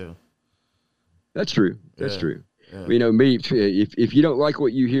defense too. That's true. That's true. Yeah. You know, me, if you don't like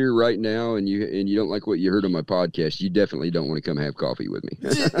what you hear right now and you don't like what you heard on my podcast, you definitely don't want to come have coffee with me.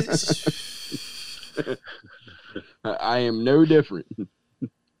 I am no different.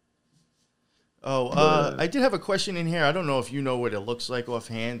 I did have a question in here. I don't know if you know what it looks like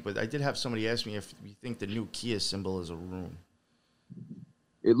offhand, but I did have somebody ask me if you think the new Kia symbol is a rune.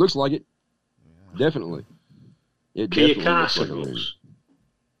 It looks like it. Yeah. Definitely. It Kia car symbols.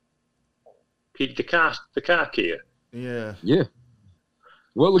 The car Kia. Yeah. Yeah.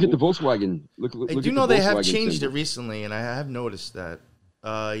 Well, look at the Volkswagen. Look I do know they have changed it recently, and I have noticed that.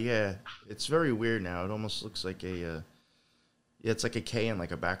 Yeah, it's very weird now. It almost looks like it's like a K and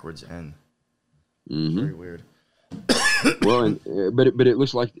like a backwards N. Mm-hmm. Very weird. Well, but it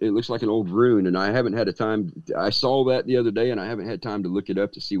looks like an old rune, and I haven't had a time. I saw that the other day, and I haven't had time to look it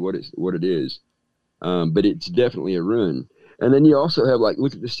up to see what it is. But it's definitely a rune. And then you also have, like,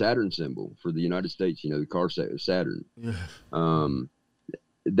 look at the Saturn symbol for the United States, you know, the car Saturn. Yeah.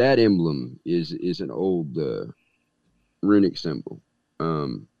 That emblem is an old runic symbol.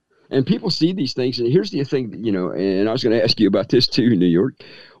 And people see these things, and here's the thing, you know, and I was going to ask you about this too, New York.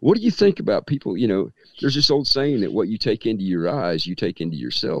 What do you think about people, you know, there's this old saying that what you take into your eyes, you take into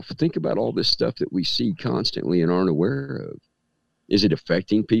yourself. Think about all this stuff that we see constantly and aren't aware of. Is it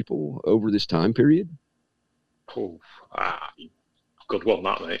affecting people over this time period? Oh, good one,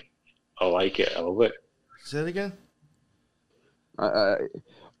 that, mate. I like it. I love it. Say it again.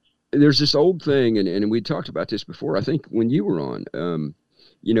 There's this old thing, and we talked about this before. I think when you were on,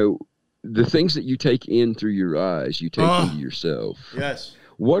 you know, the things that you take in through your eyes, you take into yourself. Yes.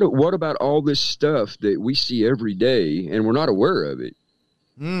 What about all this stuff that we see every day and we're not aware of it?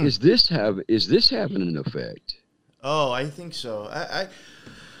 Is this having an effect? Oh, I think so.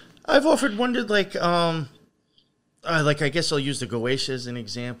 I've often wondered, like I guess I'll use the Goetia as an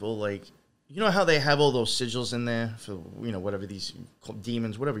example. Like, you know how they have all those sigils in there for, you know, whatever these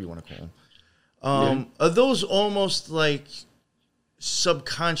demons, whatever you want to call them. Are those almost like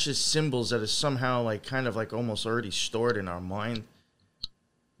subconscious symbols that are somehow like kind of like almost already stored in our mind?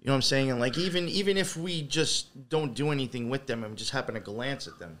 You know what I'm saying? And like even if we just don't do anything with them and we just happen to glance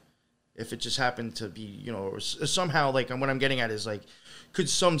at them, if it just happened to be, you know, or somehow, like, what I'm getting at is, like, could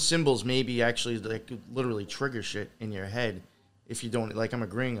some symbols maybe actually, like, literally trigger shit in your head if you don't, like, I'm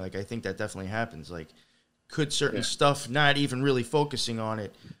agreeing, like, I think that definitely happens. Like, could certain stuff, not even really focusing on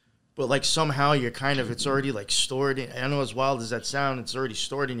it, but, like, somehow you're kind of, it's already, like, stored in, I know as wild as that sound, it's already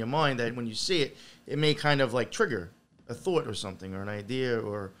stored in your mind that when you see it, it may kind of, like, trigger a thought or something, or an idea,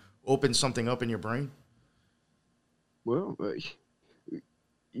 or open something up in your brain? Well,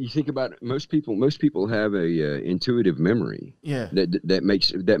 you think about it, most people have a intuitive memory. Yeah. That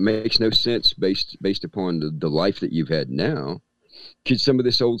makes no sense based upon the life that you've had now. Could some of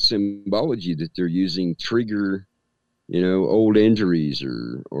this old symbology that they're using trigger, you know, old injuries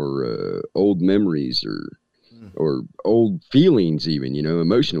or old memories or old feelings, even, you know,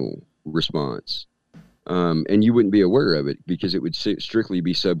 emotional response, and you wouldn't be aware of it because it would strictly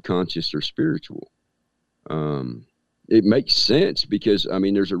be subconscious or spiritual. It makes sense because, I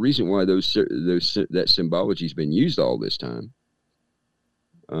mean, there's a reason why that symbology's been used all this time.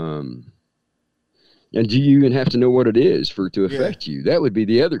 And do you even have to know what it is for it to affect you? That would be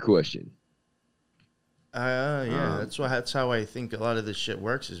the other question. That's how I think a lot of this shit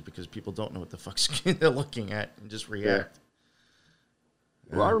works, is because people don't know what the fuck's they're looking at and just react.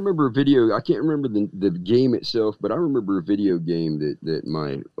 Yeah. Well, I remember a video. I can't remember the game itself, but I remember a video game that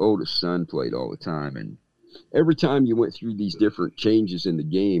my oldest son played all the time, and every time you went through these different changes in the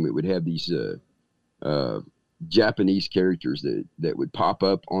game, it would have these Japanese characters that would pop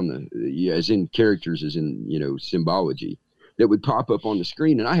up on as in characters, as in, you know, symbology, that would pop up on the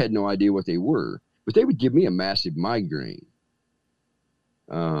screen, and I had no idea what they were, but they would give me a massive migraine.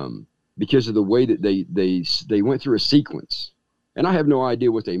 because of the way that they went through a sequence. And I have no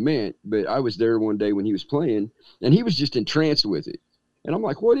idea what they meant, but I was there one day when he was playing, and he was just entranced with it. And I'm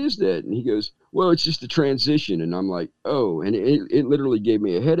like, what is that? And he goes, well, it's just a transition. And I'm like, oh, and it literally gave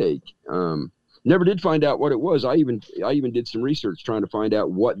me a headache. Never did find out what it was. I even did some research trying to find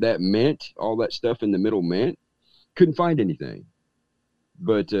out what that meant, all that stuff in the middle meant. Couldn't find anything.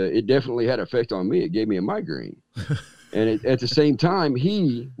 But it definitely had an effect on me. It gave me a migraine. And at the same time,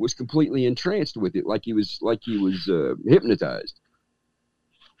 he was completely entranced with it, like he was hypnotized.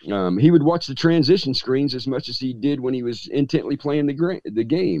 He would watch the transition screens as much as he did when he was intently playing the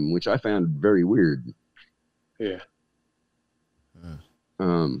game, which I found very weird. Yeah.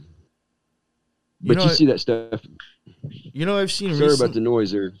 But you see that stuff. You know, I've seen. Sorry about the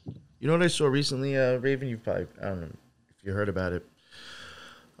noise there. You know what I saw recently, Raven? You probably, I don't know if you heard about it.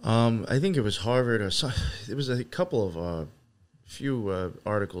 I think it was Harvard or some. It was a couple of few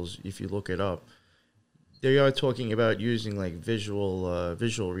articles. If you look it up, they are talking about using like visual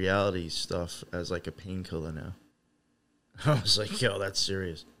reality stuff as like a painkiller now. I was like, yo, that's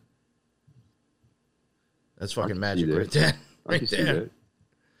serious. That's fucking magic right there. Right there.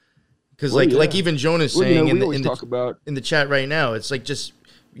 Because like even Jonah's saying in the chat right now, it's like just,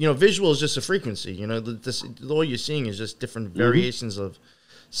 you know, visual is just a frequency. You know, all you're seeing is just different variations of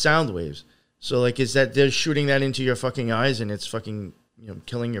sound waves. So like, is that they're shooting that into your fucking eyes and it's fucking, you know,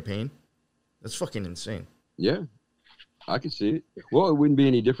 killing your pain? That's fucking insane. Yeah, I can see it. Well, it wouldn't be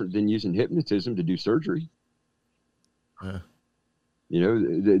any different than using hypnotism to do surgery. You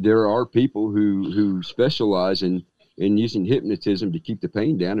know, there are people who specialize in using hypnotism to keep the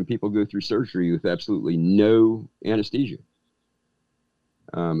pain down, and people go through surgery with absolutely no anesthesia.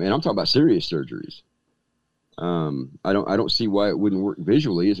 And I'm talking about serious surgeries. I don't see why it wouldn't work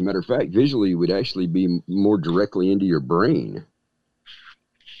visually. As a matter of fact, visually would actually be more directly into your brain.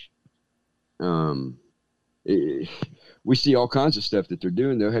 We see all kinds of stuff that they're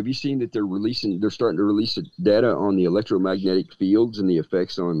doing, though. Have you seen that they're starting to release data on the electromagnetic fields and the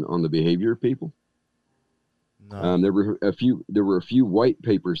effects on the behavior of people? No. There were a few white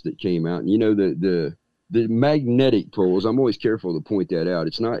papers that came out, and you know, the magnetic poles. I'm always careful to point that out.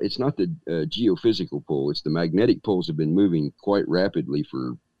 It's not the geophysical pole. It's the magnetic poles have been moving quite rapidly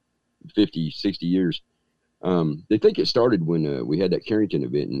for 50, 60 years. They think it started when we had that Carrington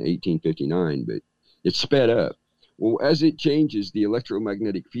event in 1859, but it's sped up. Well, as it changes, the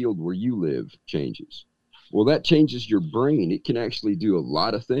electromagnetic field where you live changes. Well, that changes your brain. It can actually do a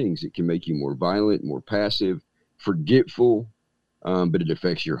lot of things. It can make you more violent, more passive, forgetful, but it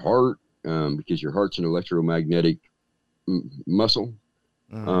affects your heart because your heart's an electromagnetic muscle.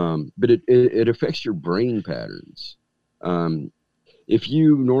 But it affects your brain patterns. If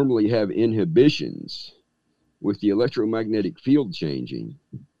you normally have inhibitions with the electromagnetic field changing,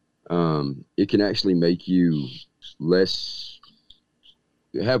 it can actually make you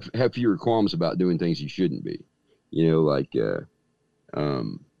have fewer qualms about doing things you shouldn't be. You know, like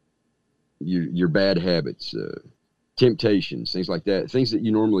your bad habits, temptations, things like that, things that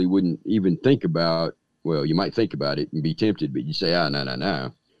you normally wouldn't even think about. Well, you might think about it and be tempted, but you say,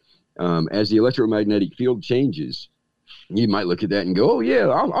 no. As the electromagnetic field changes, you might look at that and go, oh yeah,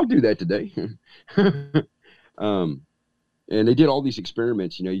 I'll do that today. And they did all these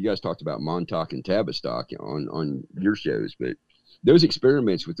experiments. You know, you guys talked about Montauk and Tavistock on your shows, but those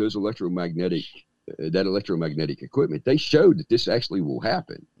experiments with those electromagnetic equipment, they showed that this actually will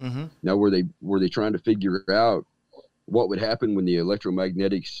happen. Mm-hmm. Now, were they trying to figure out what would happen when the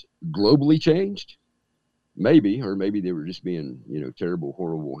electromagnetics globally changed? Maybe, or maybe they were just being, you know, terrible,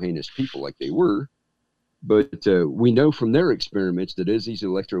 horrible, heinous people like they were. But we know from their experiments that as these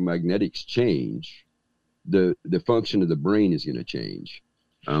electromagnetics change, the function of the brain is going to change.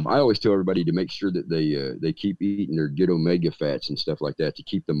 I always tell everybody to make sure that they keep eating their good omega fats and stuff like that to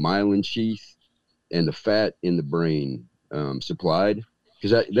keep the myelin sheath and the fat in the brain supplied,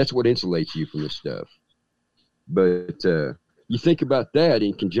 because that's what insulates you from this stuff. But you think about that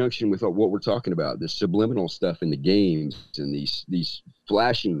in conjunction with what we're talking about, this subliminal stuff in the games and these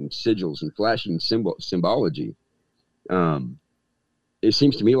flashing sigils and flashing symbology. It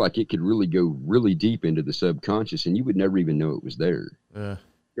seems to me like it could really go really deep into the subconscious, and you would never even know it was there. Yeah.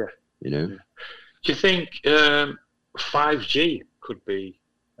 You know? Yeah. Do you think 5G could be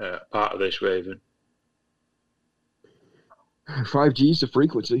part of this, Raven? 5G is a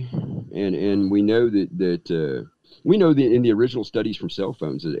frequency, and we know that we know that in the original studies from cell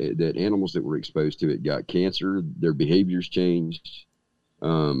phones that animals that were exposed to it got cancer, their behaviors changed.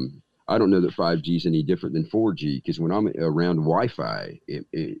 I don't know that 5G is any different than 4G, because when I'm around Wi-Fi,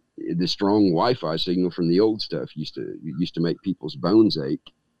 the strong Wi-Fi signal from the old stuff used to make people's bones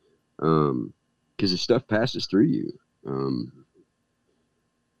ache. because the stuff passes through you.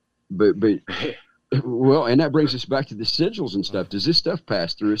 But well, and that brings us back to the sigils and stuff. Does this stuff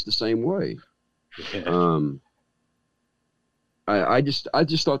pass through us the same way? Yeah. I just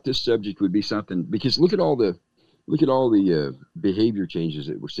thought this subject would be something, because look at all the behavior changes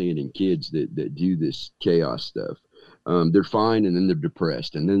that we're seeing in kids that do this chaos stuff. They're fine, and then they're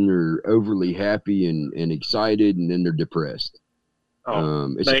depressed, and then they're overly happy and excited, and then they're depressed.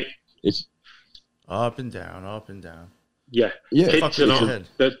 It's up and down, up and down. Yeah. Kids are not,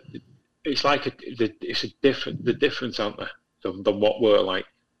 it's like the difference, aren't they, than what we're like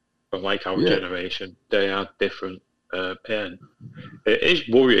from like our generation. They are different. And it is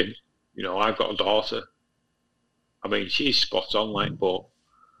worrying. You know, I've got a daughter. I mean, she's spot on, like, but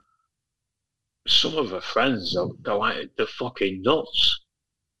some of her friends they're fucking nuts.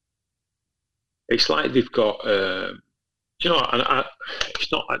 It's like they've got, you know, and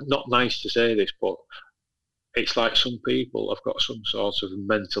it's not nice to say this, but it's like some people have got some sort of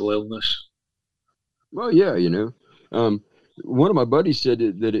mental illness. Well, yeah, you know. One of my buddies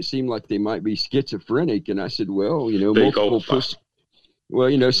said that it seemed like they might be schizophrenic, and I said, well, you know, well,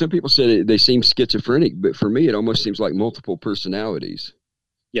 you know, some people said they seem schizophrenic, but for me, it almost seems like multiple personalities.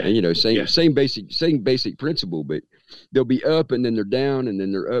 Yeah, and, you know, same basic principle, but they'll be up and then they're down, and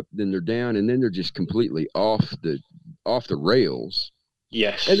then they're up, then they're down, and then they're just completely off the rails.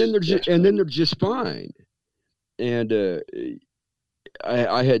 Yes, and then they're just fine. And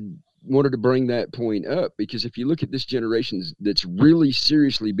I had wanted to bring that point up, because if you look at this generation that's really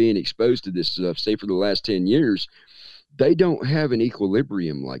seriously being exposed to this stuff, say for the last 10 years, they don't have an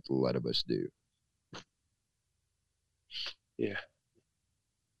equilibrium like a lot of us do. Yeah.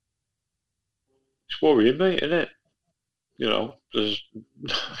 It's worrying, mate, isn't it? You know, there's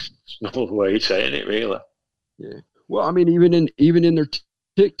no other way of saying it, really. Yeah. Well, I mean, even in their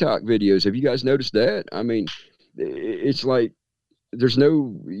TikTok videos, have you guys noticed that? I mean, it's like,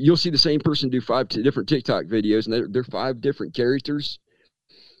 you'll see the same person do 5 different TikTok videos, and they're 5 different characters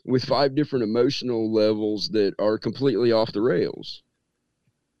with 5 different emotional levels that are completely off the rails.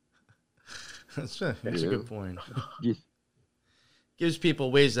 That's a good point. Gives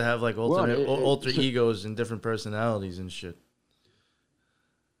people ways to have like alter egos and different personalities and shit.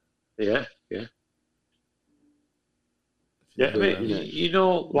 Yeah. I mean, you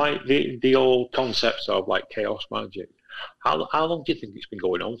know, like the old concepts of like chaos magic. How long do you think it's been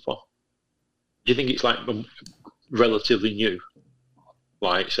going on for? Do you think it's like relatively new,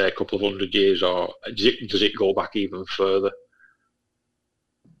 like say a couple of 100 years, or does it go back even further?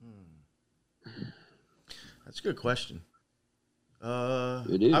 That's a good question.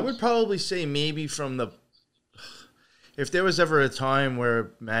 It is. I would probably say maybe if there was ever a time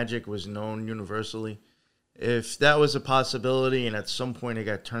where magic was known universally, if that was a possibility and at some point it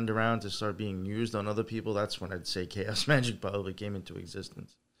got turned around to start being used on other people, that's when I'd say chaos magic probably came into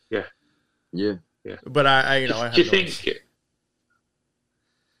existence. Yeah. But I do you think?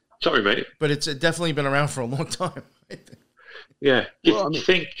 Sorry, mate. But it's definitely been around for a long time, I think. Yeah. Do you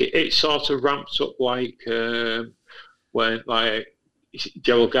think it sort of ramped up like when like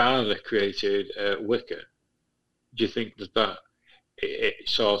Gerald Gardner created Wicca? Do you think that it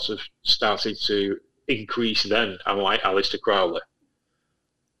sort of started to increase then, unlike Aleister Crowley?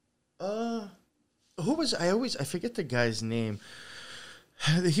 Who was I forget the guy's name.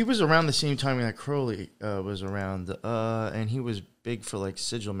 He was around the same time that Crowley was around, and he was big for like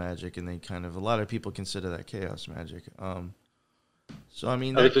sigil magic, and a lot of people consider that chaos magic. So I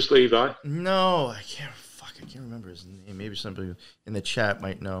mean, Eliphas Levi? No, I can't remember his name. Maybe somebody in the chat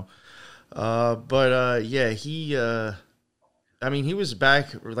might know. But he. I mean, he was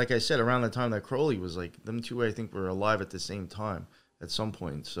back, like I said, around the time that Crowley was like, them two, I think, were alive at the same time at some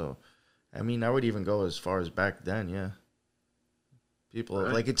point. So, I mean, I would even go as far as back then, yeah. People,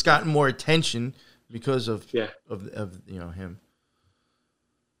 like, it's gotten more attention because of him.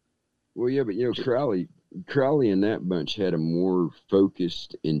 Well, yeah, but, Crowley and that bunch had a more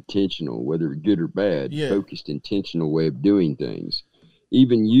focused, intentional, whether good or bad, focused, intentional way of doing things.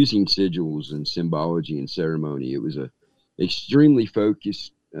 Even using sigils and symbology and ceremony, it was a extremely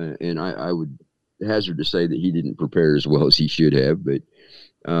focused, and I would hazard to say that he didn't prepare as well as he should have, but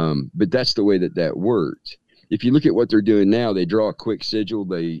that's the way that worked. If you look at what they're doing now, they draw a quick sigil,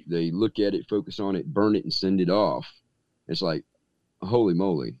 they look at it, focus on it, burn it, and send it off. It's like, holy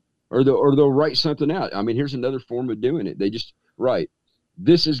moly. Or they'll write something out. I mean, here's another form of doing it. They just write,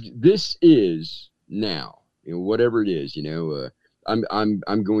 this is now, whatever it is,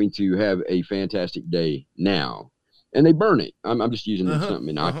 I'm going to have a fantastic day now. And they burn it. I'm just using something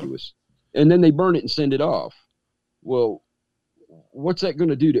innocuous. And then they burn it and send it off. Well, what's that going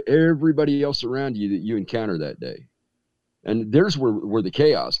to do to everybody else around you that you encounter that day? And there's where the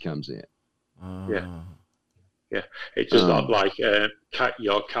chaos comes in. Yeah. It's just not like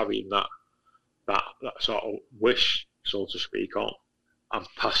you're carrying that sort of wish, so to speak, on and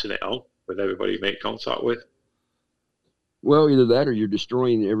passing it on with everybody you make contact with. Well, either that or you're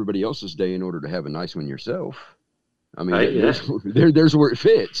destroying everybody else's day in order to have a nice one yourself. I mean, there's where it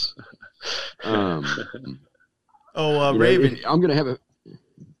fits. Raven. I'm going to have a...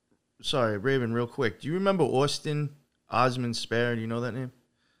 Sorry, Raven, real quick. Do you remember Austin Osman Spare? Do you know that name?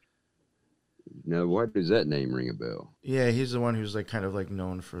 No, why does that name ring a bell? Yeah, he's the one who's like kind of like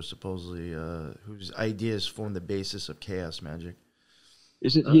known for supposedly whose ideas form the basis of chaos magic.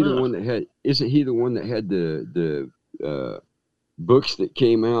 Isn't he the one that had the books that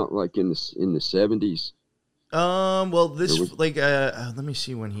came out like in the 70s? Well, this let me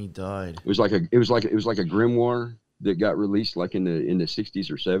see when he died. It was like a grimoire that got released like in the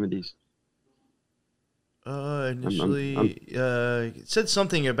 60s or 70s. Initially, it said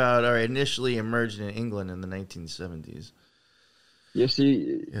something about initially emerged in England in the 1970s. Yeah,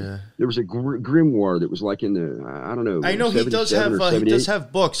 see, there was a grimoire that was like in the I don't know. I know he does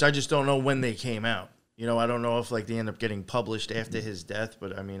have books. I just don't know when they came out. You know, I don't know if like they end up getting published after his death,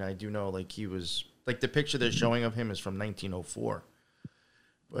 but I mean, I do know like he was like the picture they're showing of him is from 1904.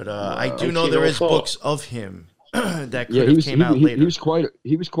 But I do know there is books of him that could have came out later.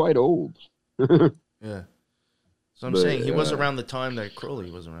 He was quite old. Yeah. So I'm saying he was around the time that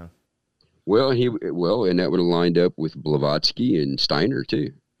Crowley was around. Well, and that would have lined up with Blavatsky and Steiner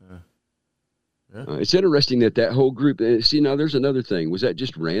too. Yeah. It's interesting that whole group. See, now there's another thing. Was that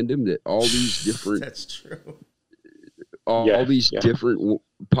just random that all these different? That's true. All these different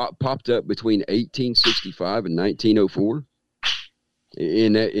popped up between 1865 and 1904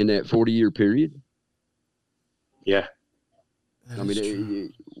 in that 40-year period. Yeah. I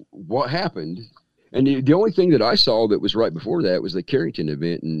mean, what happened? And the only thing that I saw that was right before that was the Carrington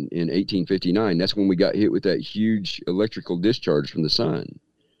event in 1859. That's when we got hit with that huge electrical discharge from the sun.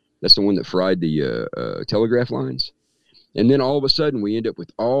 That's the one that fried the telegraph lines. And then all of a sudden we end up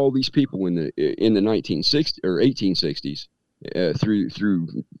with all these people in the 1960s or 1860s through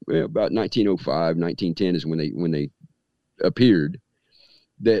about 1905, 1910 is when they appeared,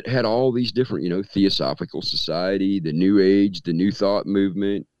 that had all these different, Theosophical Society, the New Age, the New Thought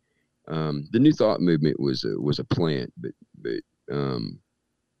movement. The New Thought movement was a plant,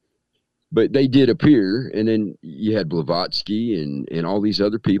 but they did appear, and then you had Blavatsky and all these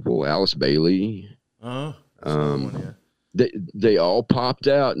other people, Alice Bailey. They all popped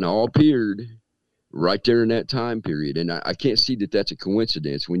out and all appeared right there in that time period, and I can't see that that's a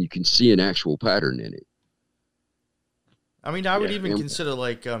coincidence when you can see an actual pattern in it. I mean, I would even consider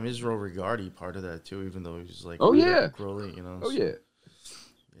like Israel Regardie part of that too, even though he's like Crowley,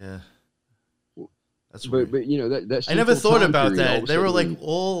 Yeah. That's weird. But that's I never thought about that. They were like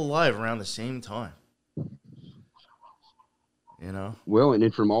all alive around the same time. Well, and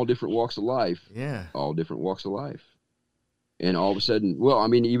then from all different walks of life. Yeah. All different walks of life. And all of a sudden, well, I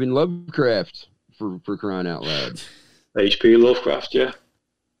mean, even Lovecraft for crying out loud. H.P. Lovecraft, yeah.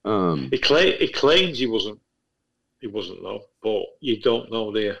 He claims he wasn't though, but you don't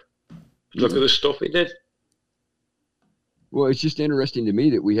know there. Look at the stuff he did. Well, it's just interesting to me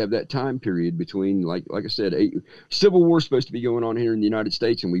that we have that time period between, like I said, Civil War is supposed to be going on here in the United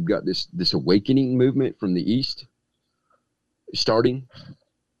States, and we've got this awakening movement from the East starting.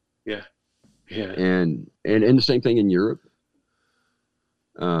 Yeah. And the same thing in Europe.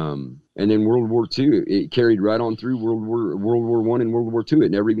 And then World War II, it carried right on through World War I and World War II.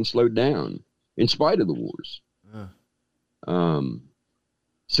 It never even slowed down in spite of the wars.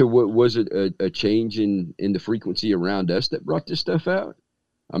 So what was it a change in the frequency around us that brought this stuff out?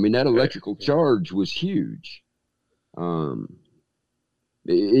 I mean, that electrical charge was huge.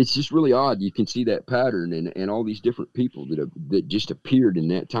 It's just really odd. You can see that pattern and all these different people that just appeared in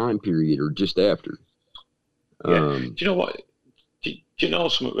that time period or just after. Do you know what? Do you know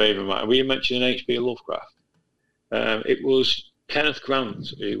something, Raven? Were you mentioning H.P. Lovecraft? It was Kenneth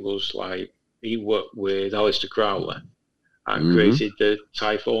Grant he worked with Aleister Crowley and created the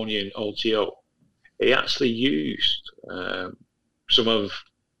Typhonian OTO. He actually used some of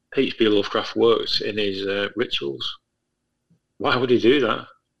H.P. Lovecraft works in his rituals. Why would he do that?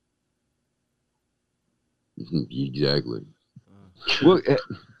 Exactly. Well,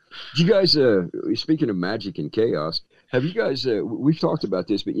 you guys, speaking of magic and chaos, have you guys, we've talked about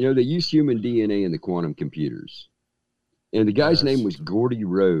this, but they use human DNA in the quantum computers. And the guy's name was Gordy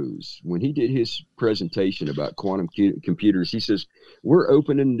Rose. When he did his presentation about quantum computers, he says, we're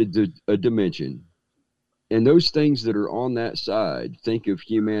opening a dimension And those things that are on that side, think of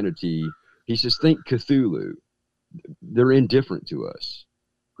humanity. He says, think Cthulhu. They're indifferent to us.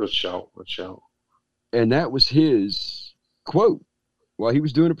 Good shout. Good shout. And that was his quote while he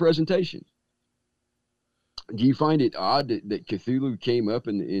was doing a presentation. Do you find it odd that Cthulhu came up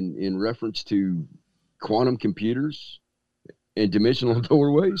in reference to quantum computers and dimensional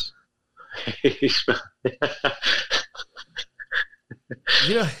doorways?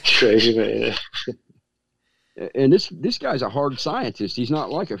 Crazy, man. And this guy's a hard scientist. He's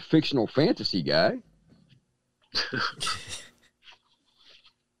not like a fictional fantasy guy.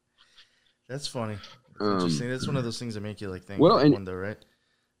 That's funny. Interesting. That's one of those things that make you like think. Well, and wonder, right?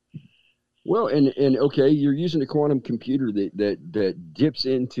 Well, and okay, you're using a quantum computer that dips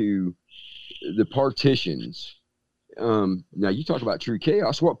into the partitions. Now you talk about true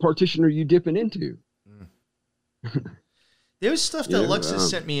chaos. What partition are you dipping into? There was stuff that Lux has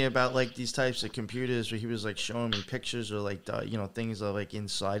sent me about like these types of computers where he was like showing me pictures or like things that are like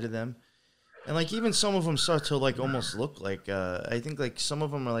inside of them, and like even some of them start to like almost look like I think like some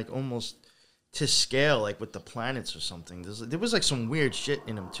of them are like almost to scale, like with the planets or something. There was like some weird shit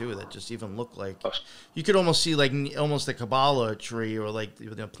in them too that just even looked like you could almost see like almost the Kabbalah tree or like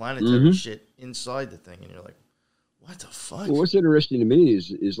the planetary shit inside the thing, and you're like, what the fuck? Well, what's interesting to me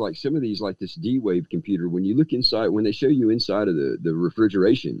is like some of these, like this D-Wave computer, when you look inside, when they show you inside of the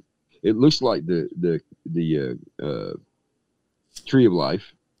refrigeration, it looks like the Tree of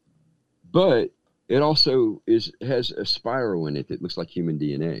Life, but it also has a spiral in it that looks like human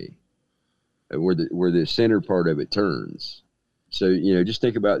DNA, where the center part of it turns. So just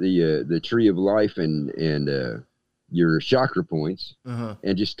think about the Tree of Life and your chakra points,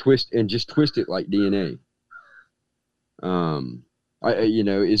 and just twist it like DNA.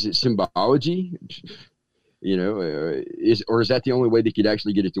 Is it symbology? Is that the only way they could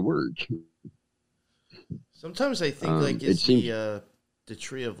actually get it to work? Sometimes I think the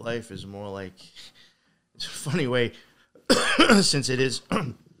Tree of Life is more like, it's a funny way, since it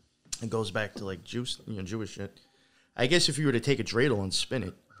goes back to like Jewish shit. I guess if you were to take a dreidel and spin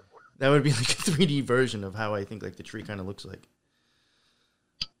it, that would be like a 3D version of how I think like the tree kind of looks like.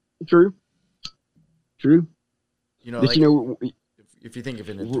 True. If you think of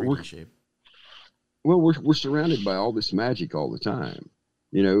it in a 3D shape. Well, we're surrounded by all this magic all the time.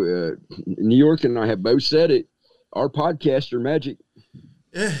 New York and I have both said it. Our podcasts are magic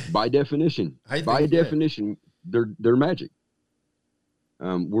by definition. By definition, they're magic.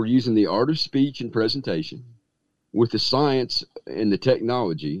 We're using the art of speech and presentation with the science and the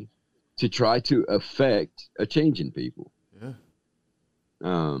technology to try to affect a change in people. Yeah.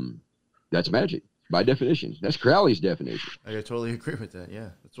 That's magic. By definition. That's Crowley's definition. I totally agree with that, yeah.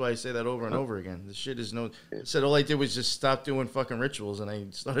 That's why I say that over and over again. This shit is I said all I did was just stop doing fucking rituals and I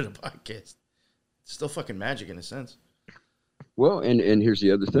started a podcast. It's still fucking magic in a sense. Well, and here's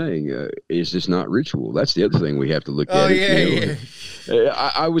the other thing. Is this not ritual? That's the other thing we have to look at. Oh, yeah.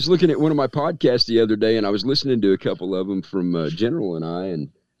 I was looking at one of my podcasts the other day, and I was listening to a couple of them from General and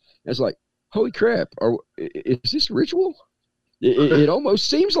I was like, holy crap, is this ritual? It almost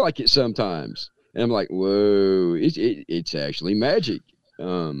seems like it sometimes. And I'm like, whoa, it's actually magic.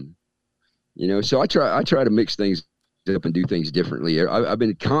 So I try to mix things up and do things differently. I've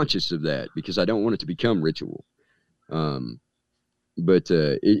been conscious of that because I don't want it to become ritual. But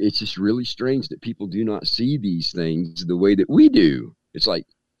it's just really strange that people do not see these things the way that we do. It's like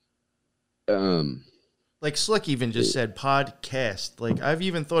Slick even just said podcast. Like I've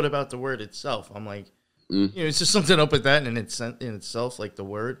even thought about the word itself. I'm like, it's just something up with that in itself, like the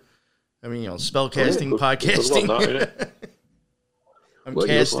word. I mean, spell casting, podcasting. I'm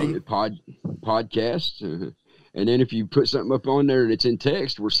casting podcast, and then if you put something up on there and it's in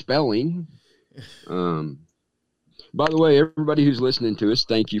text, we're spelling. By the way, everybody who's listening to us,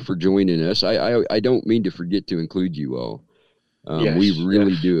 thank you for joining us. I don't mean to forget to include you all. We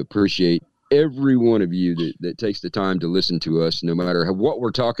really do appreciate every one of you that takes the time to listen to us, no matter what we're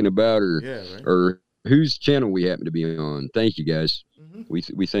talking about or whose channel we happen to be on. Thank you, guys. We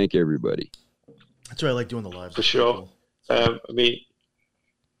thank everybody. That's why I like doing the lives. For sure.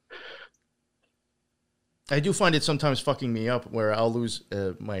 I do find it sometimes fucking me up where I'll lose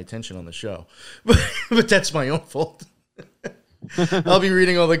my attention on the show. But that's my own fault. I'll be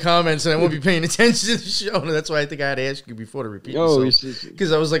reading all the comments and I won't be paying attention to the show. And that's why I think I had to ask you before to repeat yourself.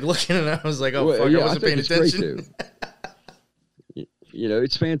 Because I was like looking and I was like, I wasn't paying attention.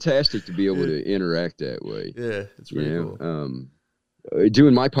 It's fantastic to be able to interact that way. Yeah, it's really cool.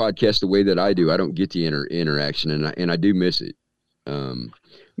 Doing my podcast the way that I do, I don't get the interaction, and I do miss it.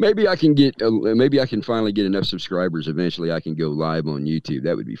 Maybe I can finally get enough subscribers. Eventually, I can go live on YouTube.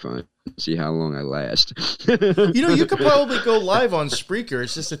 That would be fine. see how long I last. You could probably go live on Spreaker.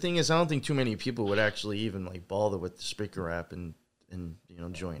 It's just the thing is, I don't think too many people would actually even like bother with the Spreaker app and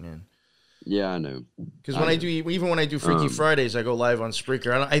join in. Yeah, I know. Because when I do Freaky Fridays, I go live on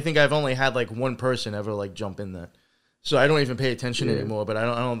Spreaker. I think I've only had like one person ever like jump in that, so I don't even pay attention anymore. But I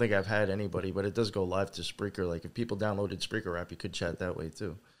don't think I've had anybody. But it does go live to Spreaker. Like if people downloaded Spreaker app, you could chat that way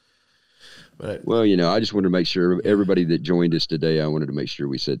too. But well, I just wanted to make sure everybody that joined us today, I wanted to make sure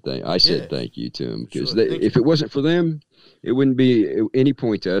we said thank you to them, because if it wasn't for them, it wouldn't be any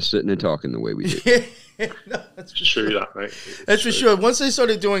point to us sitting and talking the way we did. No, that's true, that mate. That's for sure. Once I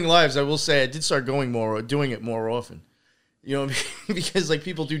started doing lives, I will say I did start doing it more often. Because like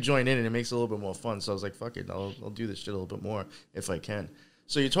people do join in and it makes it a little bit more fun. So I was like, fuck it, I'll do this shit a little bit more if I can.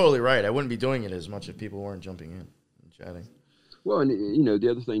 So you're totally right. I wouldn't be doing it as much if people weren't jumping in and chatting. Well, and the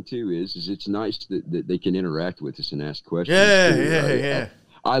other thing too is it's nice that they can interact with us and ask questions. Yeah.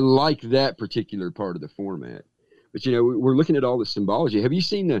 I like that particular part of the format. But we're looking at all the symbology. Have you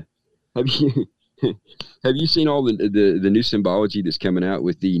seen have you seen all the new symbology that's coming out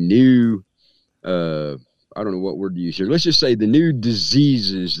with the new I don't know what word to use here. Let's just say the new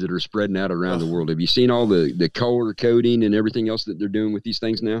diseases that are spreading out around the world. Have you seen all the color coding and everything else that they're doing with these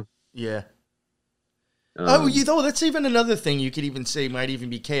things now? Yeah. That's even another thing you could even say might even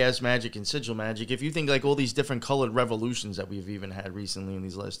be chaos magic and sigil magic. If you think like all these different colored revolutions that we've even had recently in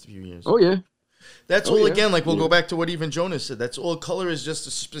these last few years. Oh, yeah. That's all, again, like we'll go back to what even Jonas said. That's all color is just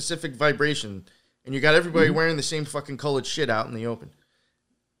a specific vibration. And you got everybody wearing the same fucking colored shit out in the open.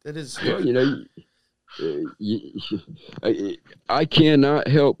 That is... Well, I cannot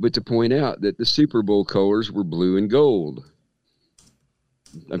help but to point out that the Super Bowl colors were blue and gold.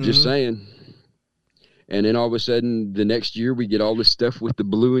 I'm just saying. And then all of a sudden, the next year, we get all this stuff with the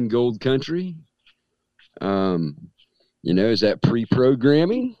blue and gold country. Is that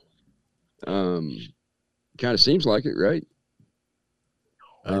pre-programming? Kind of seems like it, right?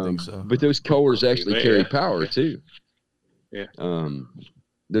 I think so. But those colors actually carry power, too. Yeah.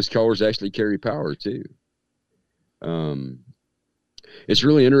 Those colors actually carry power, too. It's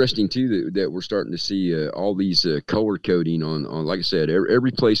really interesting, too, that we're starting to see all these color coding on, like I said,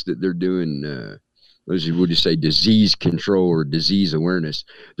 every place that they're doing... we'll just say disease control or disease awareness.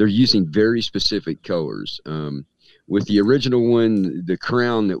 They're using very specific colors. With the original one, the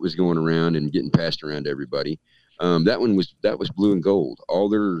crown that was going around and getting passed around to everybody, that was blue and gold. All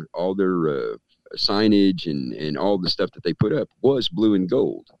their signage and all the stuff that they put up was blue and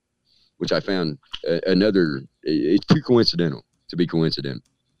gold, which I found it's too coincidental to be coincidental.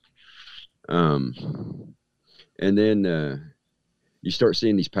 And then you start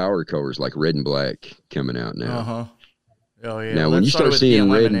seeing these power colors like red and black coming out now. Uh-huh. Oh, yeah. Now, when you start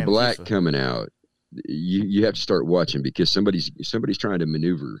seeing red and black coming out, you have to start watching because somebody's trying to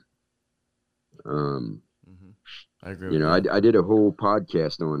maneuver. I agree with that. I did a whole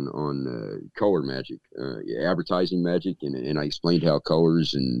podcast on color magic, advertising magic, and I explained how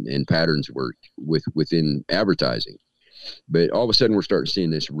colors and patterns work within advertising. But all of a sudden, we're starting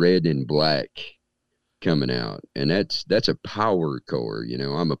seeing this red and black coming out, and that's a power color.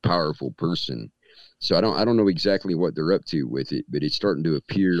 I'm a powerful person, so I don't know exactly what they're up to with it, but it's starting to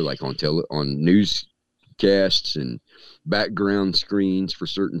appear like on newscasts and background screens for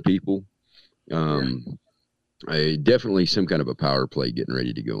certain people. Definitely some kind of a power play getting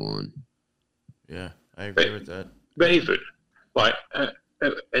ready to go on. Yeah, I agree with that. David, like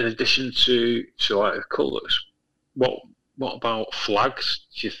in addition to like the colours, what about flags?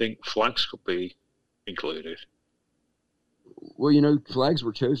 Do you think flags could be included? Well, flags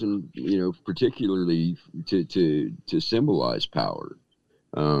were chosen, particularly to symbolize power.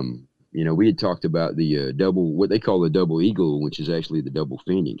 We had talked about the what they call the double eagle, which is actually the double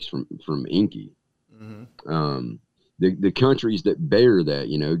phoenix from Inky. Mm-hmm. The countries that bear that,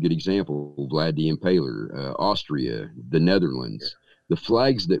 good example, Vlad the Impaler, Austria, the Netherlands, the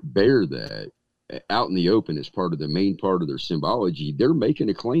flags that bear that out in the open as part of the main part of their symbology, they're making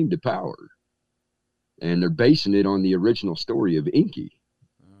a claim to power. And they're basing it on the original story of Inky.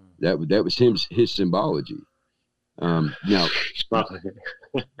 That was his symbology. Now,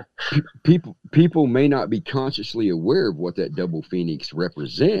 people may not be consciously aware of what that double phoenix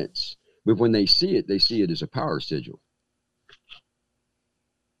represents, but when they see it as a power sigil.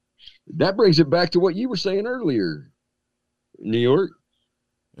 That brings it back to what you were saying earlier, New York.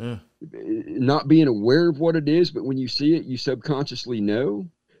 Yeah. Not being aware of what it is, but when you see it, you subconsciously know.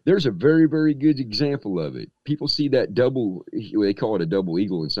 There's a very, very good example of it. People see that they call it a double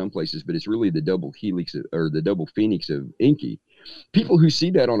eagle in some places, but it's really the double helix or the double phoenix of Inky. People who see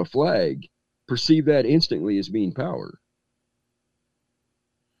that on a flag perceive that instantly as being power.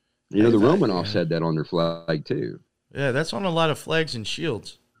 You know, the Romanovs had that on their flag too. Yeah, that's on a lot of flags and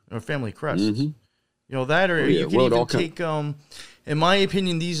shields or family crests. Mm-hmm. You know that, or you can even take. In my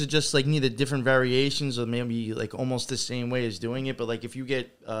opinion, these are just like neither different variations or maybe like almost the same way as doing it. But like if you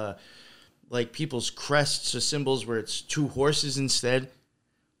get like people's crests or symbols where it's 2 horses instead,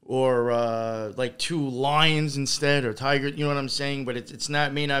 or like 2 lions instead, or tiger. You know what I'm saying? But it's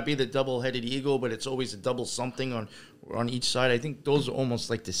not, may not be the double-headed eagle, but it's always a double something on each side. I think those are almost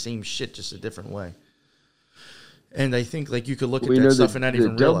like the same shit, just a different way. And I think like you could look at that stuff and not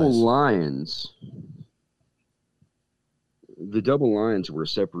even realize. The double lions were a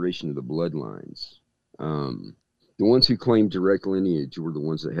separation of the bloodlines. The ones who claimed direct lineage were the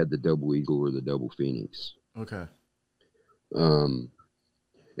ones that had the double eagle or the double phoenix. Okay. And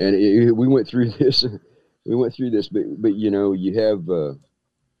we went through this. But you know, you have the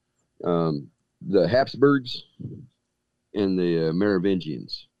Habsburgs and the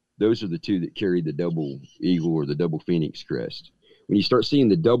Merovingians. Those are the 2 that carry the double eagle or the double phoenix crest. When you start seeing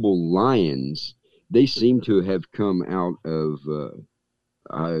the double lions, they seem to have come out of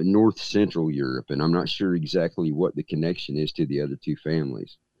North Central Europe, and I'm not sure exactly what the connection is to the other 2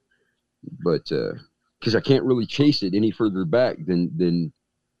 families. But because I can't really chase it any further back than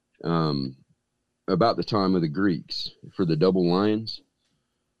about the time of the Greeks for the double lions.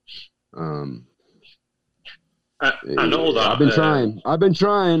 I know that. I've been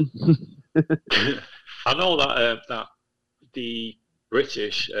trying. I know that that the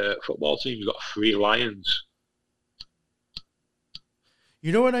British football team got 3 lions.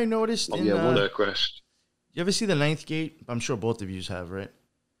 You know what I noticed? On their crest. You ever see the Ninth Gate? I'm sure both of you have, right?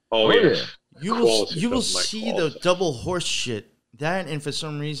 Oh yeah. You will see the double horse shit. That, and for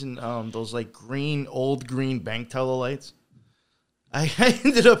some reason, those like old green bank teller lights. I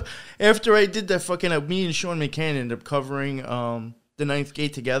ended up, after I did that fucking, me and Sean McCann ended up covering the Ninth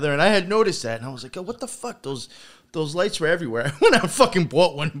Gate together, and I had noticed that, and I was like, oh, what the fuck? Those lights were everywhere. I went out and fucking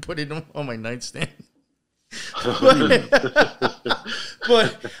bought one and put it on my nightstand.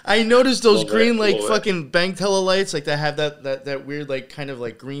 but I noticed those green fucking bank teller lights, like that have that weird like kind of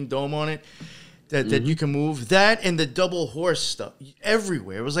like green dome on it that you can move. That and the double horse stuff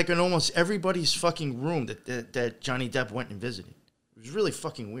everywhere. It was like in almost everybody's fucking room that Johnny Depp went and visited. It was really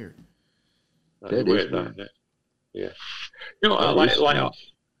fucking weird. That's weird, isn't it? Yeah. You know, I like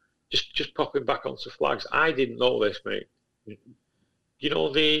just popping back onto flags. I didn't know this, mate. You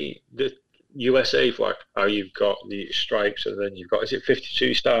know the USA flag, how you've got the stripes and then you've got, is it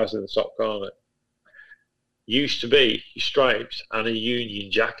 52 stars in the top corner? Used to be stripes and a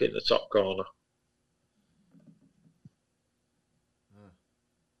Union Jack in the top corner.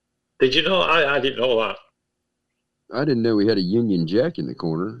 Did you know? I didn't know that. I didn't know we had a Union Jack in the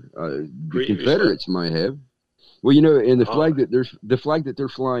corner. The Confederates might have. Well, you know, and the flag that they're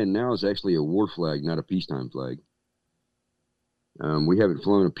flying now is actually a war flag, not a peacetime flag. We haven't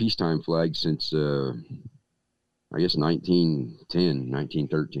flown a peacetime flag since, I guess, 1910,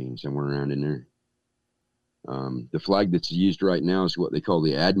 1913, somewhere around in there. The flag that's used right now is what they call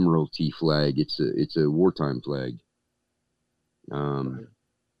the Admiralty flag. It's a wartime flag.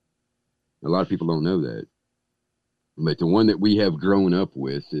 A lot of people don't know that. But the one that we have grown up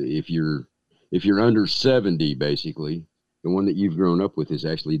with, if you're under 70, basically, the one that you've grown up with is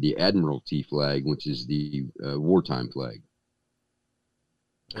actually the Admiralty flag, which is the wartime flag.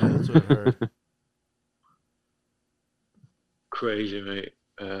 Yeah, that's what I heard. Crazy, mate.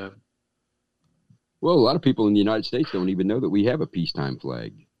 Well, a lot of people in the United States don't even know that we have a peacetime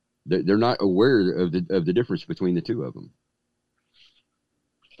flag. They're not aware of the difference between the 2 of them.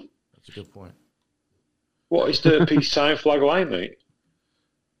 That's a good point. What is the peacetime flag like, mate?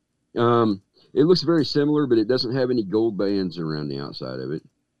 It looks very similar, but it doesn't have any gold bands around the outside of it,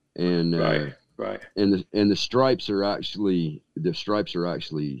 and right. And the stripes are actually set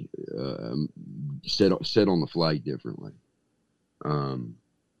on the flag differently.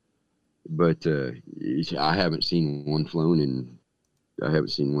 But I haven't seen one flown in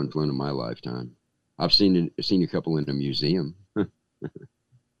my lifetime. I've seen a couple in a museum.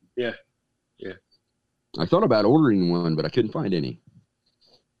 Yeah. I thought about ordering one, but I couldn't find any.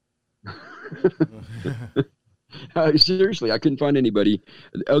 Seriously, I couldn't find anybody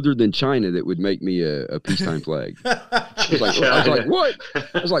other than China that would make me a peacetime flag. I was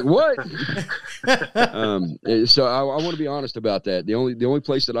like, what? So I want to be honest about that. The only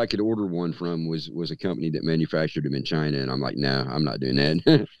place that I could order one from was a company that manufactured them in China, and I'm like, no, I'm not doing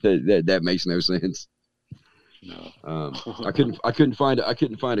that. that makes no sense. No. I couldn't find a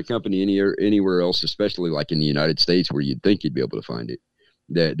company anywhere else, especially like in the United States, where you'd think you'd be able to find it,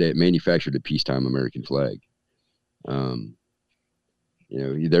 that manufactured a peacetime American flag.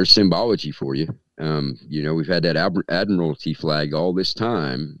 there's symbology for you. We've had that Admiralty flag all this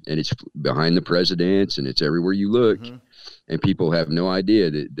time, and it's behind the presidents, and it's everywhere you look, and people have no idea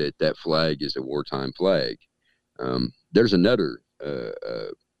that flag is a wartime flag. There's another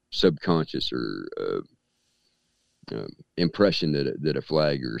subconscious or impression that a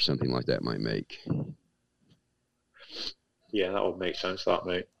flag or something like that might make. Yeah, that would make sense, that,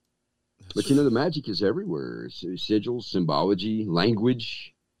 mate. But the magic is everywhere. Sigils, symbology,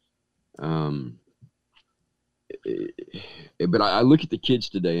 language. But I look at the kids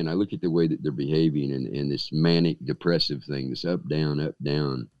today, and I look at the way that they're behaving, and this manic depressive thing, this up, down,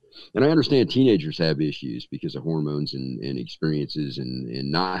 and I understand teenagers have issues because of hormones and experiences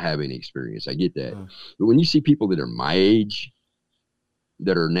and not having experience. I get that. But when you see people that are my age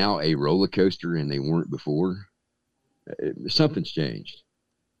that are now a roller coaster and they weren't before, something's changed.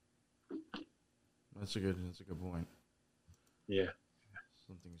 That's a good point. Yeah.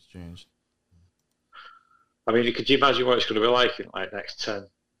 Something's changed. I mean, could you imagine what it's going to be like in like next 10,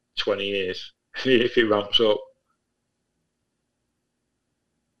 20 years if it ramps up?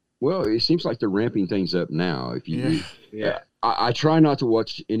 Well, it seems like they're ramping things up now. I try not to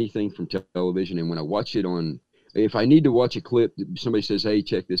watch anything from television, and when I watch it if I need to watch a clip, somebody says, "Hey,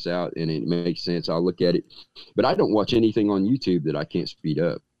 check this out," and it makes sense, I'll look at it. But I don't watch anything on YouTube that I can't speed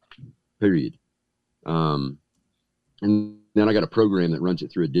up. Period. And then I got a program that runs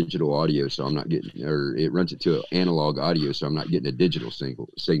it through a digital audio, so I'm not getting, or it runs it to an analog audio, so I'm not getting a digital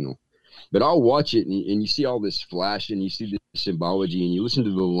signal. But I'll watch it, and you see all this flash, and you see the symbology, and you listen to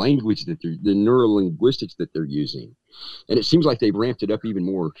the language the neurolinguistics that they're using. And it seems like they've ramped it up even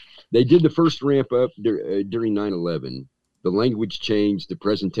more. They did the first ramp up during 9/11. The language changed, the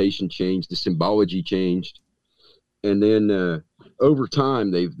presentation changed, the symbology changed. And then over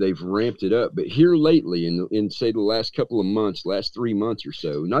time, they've ramped it up. But here lately, in say the last couple of months, last 3 months or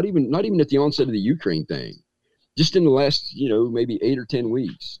so, not even at the onset of the Ukraine thing, just in the last, maybe 8 or 10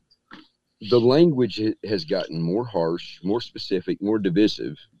 weeks, the language has gotten more harsh, more specific, more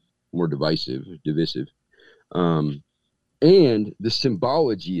divisive. And the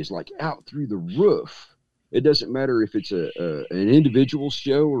symbology is like out through the roof. It doesn't matter if it's an individual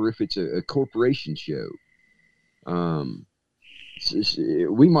show or if it's a corporation show.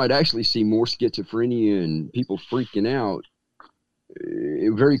 We might actually see more schizophrenia and people freaking out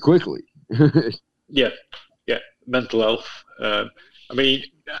very quickly. Yeah, mental health. I mean,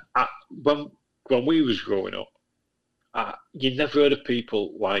 when we was growing up, you never heard of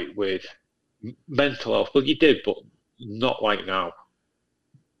people like with mental health. Well, you did, but not like now.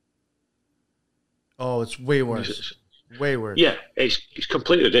 Oh, it's way worse. Way worse. Yeah, it's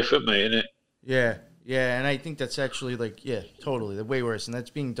completely different, mate, isn't it? Yeah, and I think that's actually totally the way worse, and that's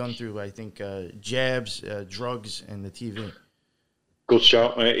being done through, I think, jabs, drugs, and the TV. Good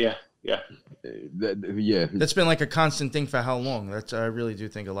shout, mate. Yeah. That's been like a constant thing for how long? I really do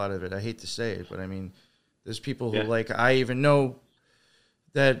think a lot of it. I hate to say it, but I mean, there's people who I even know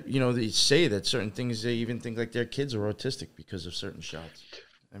that they say that certain things, they even think like their kids are autistic because of certain shots.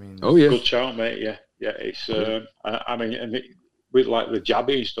 I mean, good shout, mate. Yeah. It's I mean, and with like the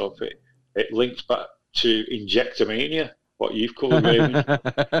jabbing and stuff, it links back to injectomania, what you've called, maybe.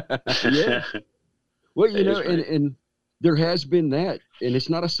 Yeah. Well, and there has been that, and it's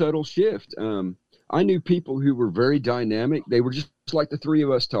not a subtle shift. I knew people who were very dynamic. They were just like the three of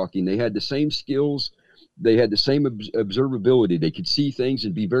us talking. They had the same skills. They had the same observability. They could see things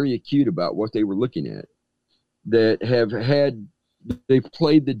and be very acute about what they were looking at. They've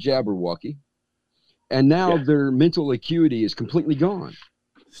played the Jabberwocky, and now their mental acuity is completely gone.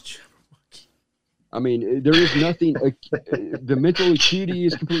 I mean, there is nothing. The mental acuity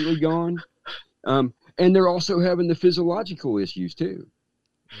is completely gone, and they're also having the physiological issues too.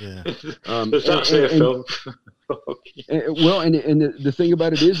 Yeah. There's actually a film. And the thing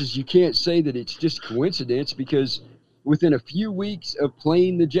about it is you can't say that it's just coincidence, because within a few weeks of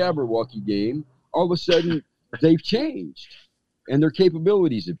playing the Jabberwocky game, all of a sudden they've changed, and their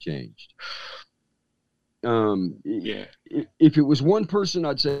capabilities have changed. If it was one person,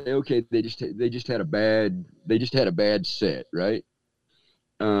 I'd say, okay, they just had a bad set, right?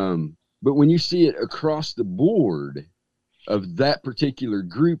 But when you see it across the board of that particular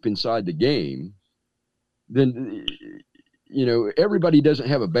group inside the game, then everybody doesn't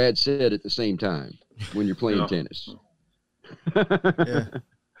have a bad set at the same time when you're playing tennis.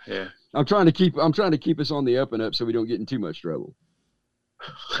 Yeah. I'm trying to keep us on the up and up so we don't get in too much trouble.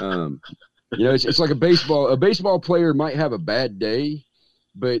 It's like a baseball. A baseball player might have a bad day,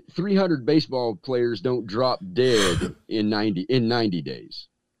 but 300 baseball players don't drop dead in 90 days.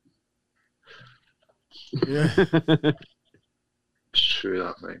 Yeah. It's through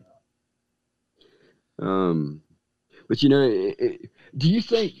that, mate. But do you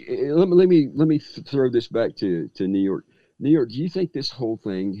think? Let me throw this back to New York. New York, do you think this whole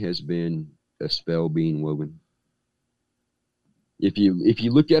thing has been a spell being woven? If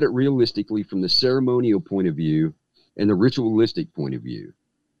you look at it realistically from the ceremonial point of view and the ritualistic point of view,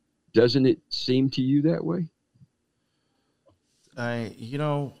 doesn't it seem to you that way?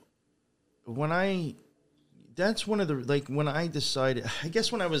 That's one of the, like, when I decided, I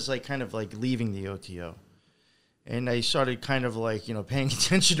guess when I was like kind of like leaving the OTO, and I started kind of like, paying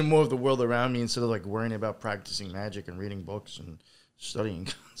attention to more of the world around me instead of like worrying about practicing magic and reading books and studying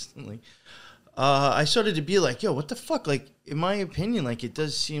constantly. I started to be like, yo, what the fuck? Like, in my opinion, like, it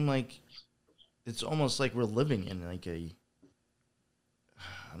does seem like it's almost like we're living in like a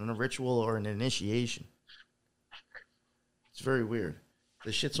ritual or an initiation. It's very weird.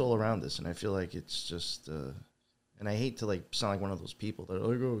 The shit's all around us, and I feel like it's just, and I hate to like sound like one of those people that are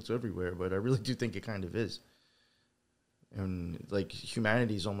like, oh, it's everywhere, but I really do think it kind of is. And like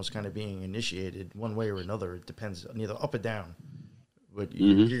humanity is almost kind of being initiated one way or another. It depends on either up or down, but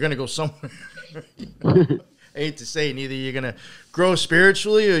you're going to go somewhere. I hate to say it, either you're going to grow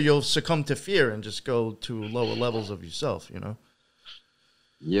spiritually or you'll succumb to fear and just go to lower levels of yourself,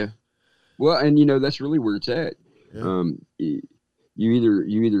 Yeah. Well, and that's really where it's at. Yeah.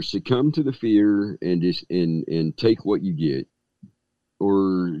 You either succumb to the fear and just and take what you get,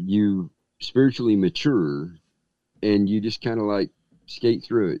 or you spiritually mature and you just kind of like skate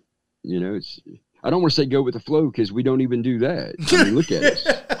through it. It's, I don't want to say go with the flow, because we don't even do that. I mean, look at us.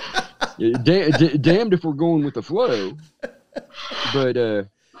 Damned if we're going with the flow, but we're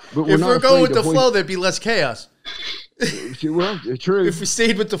if not we're going with the flow, there'd be less chaos. Well, true. If we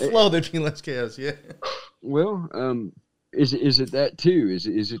stayed with the flow, there'd be less chaos. Yeah. Well, is it that too?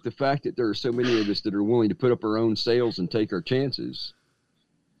 Is it the fact that there are so many of us that are willing to put up our own sails and take our chances?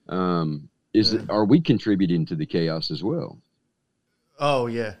 Are we contributing to the chaos as well? Oh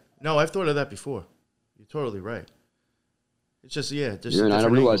yeah. No, I've thought of that before. You're totally right. It's just and I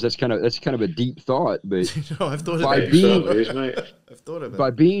realize that's kind of a deep thought, but I've thought of that. I've thought of it.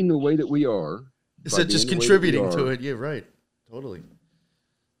 By being the way that we are, is that just contributing to it? Yeah, right. Totally.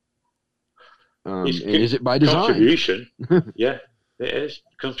 And is it by design? Contribution. Yeah, it is.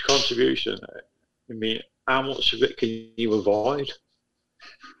 Contribution. I mean, how much of it can you avoid?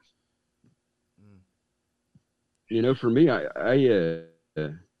 For me, I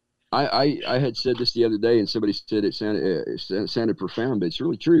had said this the other day, and somebody said it sounded profound, but it's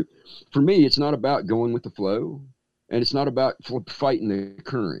really true. For me, it's not about going with the flow, and it's not about fighting the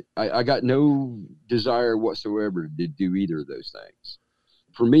current. I got no desire whatsoever to do either of those things.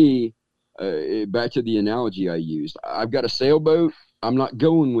 For me, back to the analogy I used, I've got a sailboat. I'm not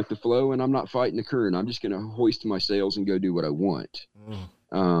going with the flow, and I'm not fighting the current. I'm just going to hoist my sails and go do what I want.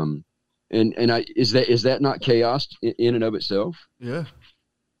 Is that not chaos in and of itself? Yeah.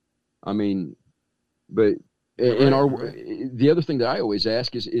 I mean, but the other thing that I always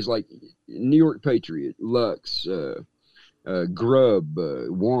ask is like New York Patriot, Lux, Grub,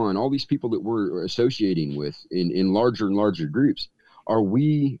 Juan, all these people that we're associating with in larger and larger groups. Are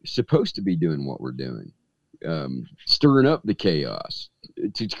we supposed to be doing what we're doing? Stirring up the chaos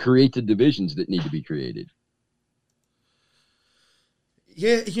to create the divisions that need to be created.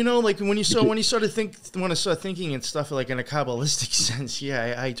 Yeah, like when you start thinking and stuff like in a Kabbalistic sense,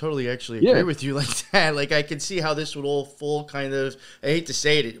 yeah, I totally actually agree with you like that. Like I could see how this would all fall kind of, I hate to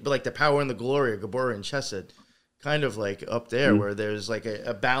say it, but like the power and the glory of Gabora and Chesed, kind of like up there where there's like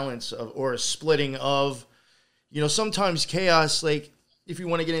a balance of, or a splitting of, sometimes chaos, like if you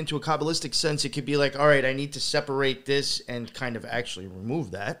want to get into a Kabbalistic sense, it could be like, all right, I need to separate this and kind of actually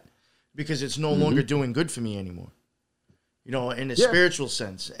remove that because it's no longer doing good for me anymore. In a spiritual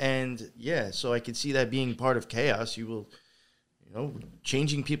sense. And so I could see that being part of chaos. You will,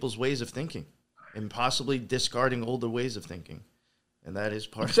 changing people's ways of thinking and possibly discarding older ways of thinking. And that is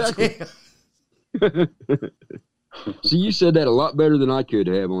part of chaos. See, you said that a lot better than I could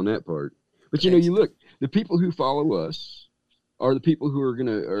have on that part. But you look, the people who follow us are the people who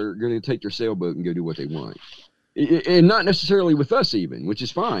are gonna take their sailboat and go do what they want. And not necessarily with us even, which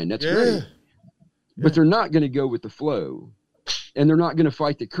is fine. That's great. But they're not going to go with the flow, and they're not going to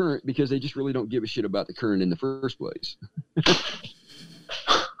fight the current because they just really don't give a shit about the current in the first place.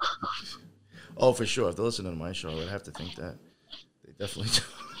 Oh, for sure. If they're listening to my show, I would have to think that. They definitely do.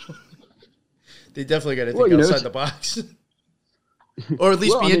 They definitely got to think outside the box. Or at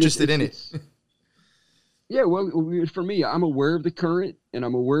least be interested in it. Yeah, well, for me, I'm aware of the current, and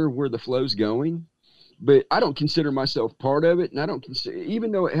I'm aware of where the flow's going, but I don't consider myself part of it, and I don't consider,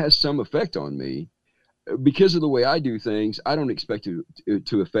 even though it has some effect on me, because of the way I do things, I don't expect it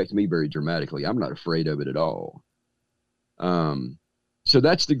to affect me very dramatically. I'm not afraid of it at all. So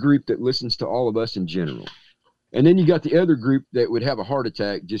that's the group that listens to all of us in general. And then you got the other group that would have a heart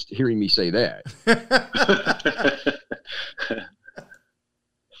attack just hearing me say that.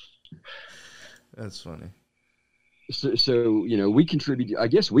 That's funny. So we contribute. I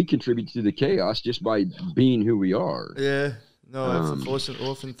guess we contribute to the chaos just by being who we are. Yeah. No, I've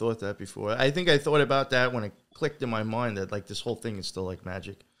often thought that before. I think I thought about that when it clicked in my mind that like this whole thing is still like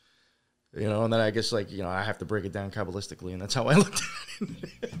magic. And then I guess like, I have to break it down Kabbalistically, and that's how I looked at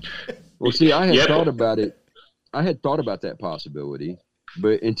it. Well, see, I had thought about it. I had thought about that possibility,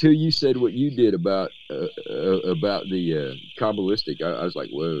 but until you said what you did about the Kabbalistic, I was like,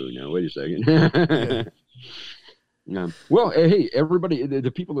 whoa, now wait a second. Yeah. Well, hey, everybody,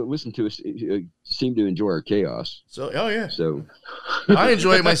 the people that listen to us seem to enjoy our chaos. So, oh yeah. So I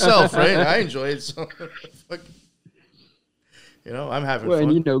enjoy it myself, right? I enjoy it. So, I'm having fun.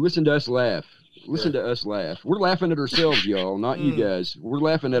 And listen to us laugh. Listen to us laugh. We're laughing at ourselves, y'all, not you guys. We're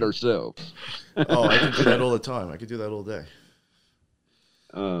laughing at ourselves. Oh, I can do that all the time. I could do that all day.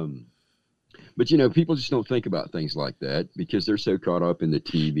 But people just don't think about things like that because they're so caught up in the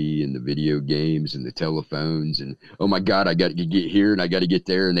TV and the video games and the telephones and, oh my God, I got to get here and I got to get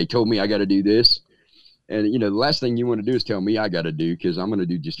there and they told me I got to do this. And the last thing you want to do is tell me I got to do, because I'm going to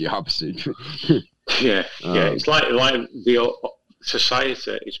do just the opposite. Yeah. It's like the society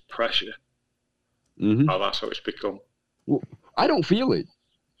is pressure. Mm-hmm. Oh, that's how it's become. Well, I don't feel it.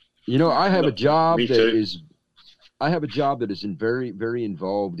 I have a job I have a job that is very, very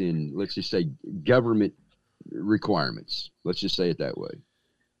involved in, let's just say, government requirements. Let's just say it that way.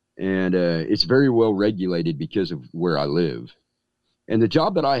 And it's very well regulated because of where I live. And the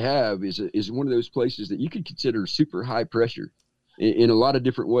job that I have is one of those places that you could consider super high pressure in a lot of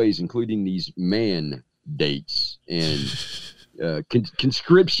different ways, including these mandates and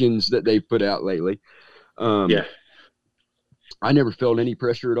conscriptions that they've put out lately. Yeah. I never felt any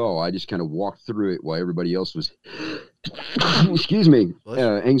pressure at all. I just kind of walked through it while everybody else was, excuse me,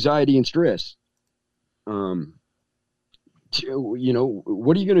 anxiety and stress. What are you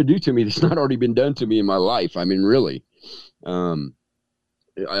going to do to me that's not already been done to me in my life? I mean, really. So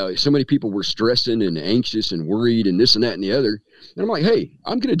many people were stressing and anxious and worried and this and that and the other. And I'm like, hey,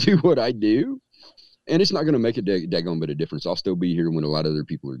 I'm going to do what I do. And it's not going to make a daggone bit of difference. I'll still be here when a lot of other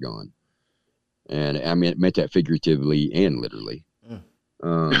people are gone. And I meant that figuratively and literally.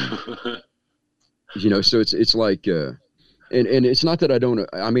 So it's like, and it's not that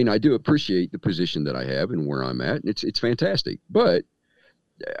I do appreciate the position that I have and where I'm at. It's fantastic, but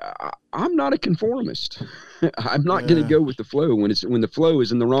I'm not a conformist. I'm not going to go with the flow when the flow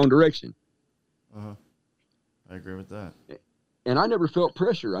is in the wrong direction. I agree with that. And I never felt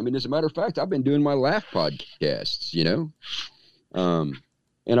pressure. I mean, as a matter of fact, I've been doing my laugh podcasts,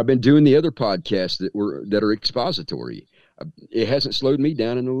 and I've been doing the other podcasts that are expository. It hasn't slowed me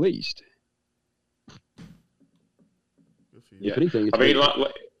down in the least. Yeah. If anything,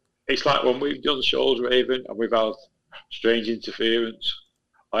 it's like when we've done shows, Raven, and we've had strange interference,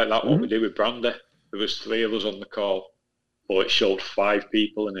 like that one we did with Brandy. There was 3 of us on the call, but it showed 5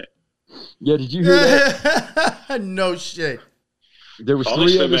 people in it. Yeah, did you hear that? No shit. There was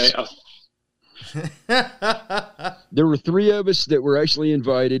Honestly, 3 of us. There were 3 of us that were actually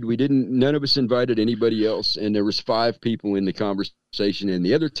invited. None of us invited anybody else, and there was 5 people in the conversation, and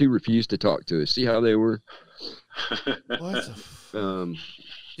the other 2 refused to talk to us. See how they were? What the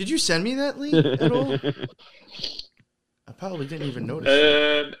Did you send me that link at all? I probably didn't even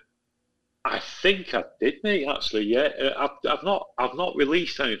notice. I think I did, mate. Actually, yeah. I've not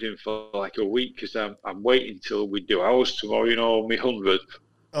released anything for like a week because I'm waiting till we do ours tomorrow. My 100th.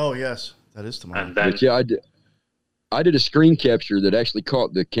 Oh yes. That is tomorrow. And then, but yeah, I did a screen capture that actually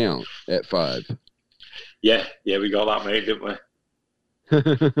caught the count at 5. Yeah, we got that made, didn't we?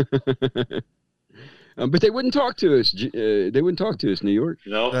 But they wouldn't talk to us. They wouldn't talk to us, New York.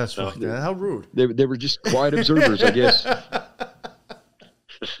 No, that's right. How rude. They were just quiet observers, I guess.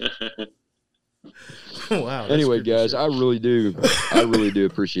 Wow. Anyway, guys, I really do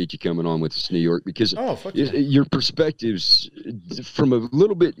appreciate you coming on with us, New York, because your perspectives from a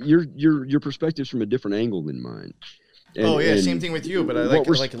little bit, your perspectives from a different angle than mine. And, same thing with you, but I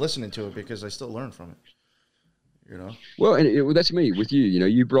like listening to it because I still learn from it. Well, and that's me with you.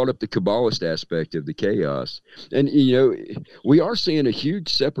 You brought up the Kabbalist aspect of the chaos, and we are seeing a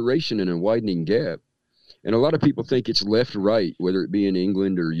huge separation and a widening gap. And a lot of people think it's left-right, whether it be in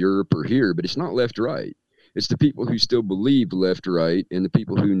England or Europe or here, but it's not left-right. It's the people who still believe left-right and the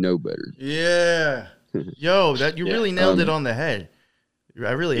people who know better. Yeah. Yo, that you really nailed it on the head.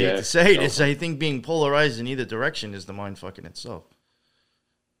 I really hate to say it. I think being polarized in either direction is the mind fucking itself.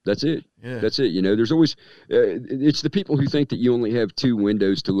 That's it. Yeah. That's it. You know, there's always, it's the people who think that you only have 2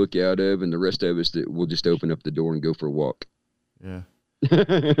 windows to look out of, and the rest of us that will just open up the door and go for a walk. Yeah.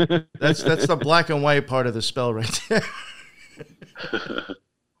 That's the black and white part of the spell right there.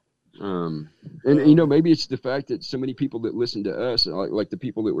 And you know, maybe it's the fact that so many people that listen to us, like the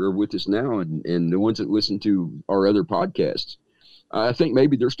people that were with us now, and the ones that listen to our other podcasts, I think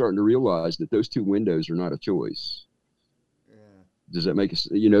maybe they're starting to realize that those 2 windows are not a choice. Yeah. Does that make us,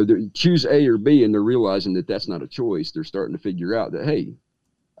 you know, choose A or B, and they're realizing that that's not a choice. They're starting to figure out that, hey,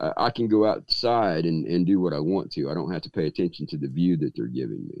 I can go outside and do what I want to. I don't have to pay attention to the view that they're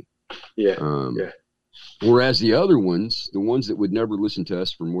giving me. Yeah. Whereas the other ones, the ones that would never listen to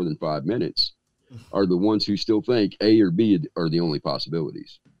us for more than 5 minutes, are the ones who still think A or B are the only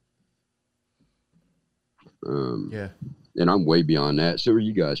possibilities. Yeah. And I'm way beyond that. So are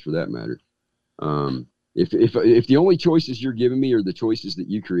you guys, for that matter. If the only choices you're giving me are the choices that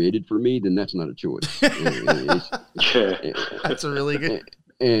you created for me, then that's not a choice. That's a really good.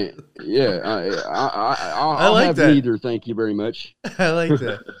 I'll like have that. neither. Thank you very much. I like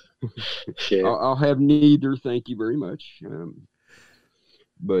that. I'll have neither. Thank you very much.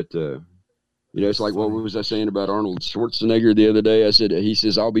 But you know, it's like, what was I saying about Arnold Schwarzenegger the other day? I said, he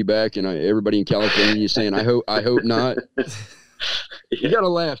says, I'll be back. And everybody in California is saying, I hope not. You got to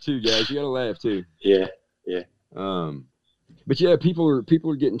laugh too, guys. You got to laugh too. Yeah. But yeah, people are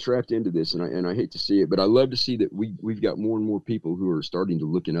getting trapped into this, and I hate to see it, but I love to see that we've got more and more people who are starting to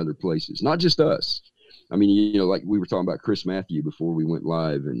look in other places, not just us. I mean, you know, like we were talking about Chris Matthew before we went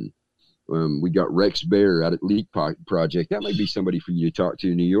live, and we got Rex Bear out at Leak Project. That might be somebody for you to talk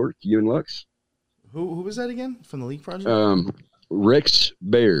to in New York. You and Lux. Who was that again from the Leak Project? Rex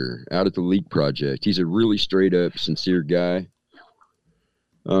Bear out at the Leak Project. He's a really straight up, sincere guy.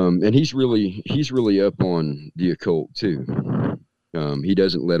 And he's really up on the occult too. He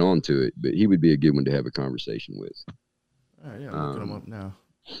doesn't let on to it, but he would be a good one to have a conversation with. All right, yeah, I'm looking him up now.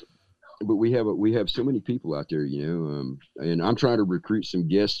 But we have so many people out there, you know, and I'm trying to recruit some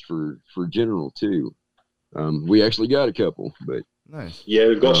guests for General too. We actually got a couple, but nice. Yeah,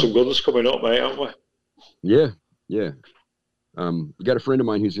 we've got some good ones coming up, mate, haven't we? Yeah. We got a friend of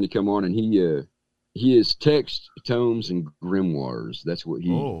mine who's going to come on, and he is text, tomes, and grimoires. That's what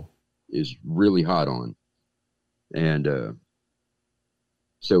he is really hot on. And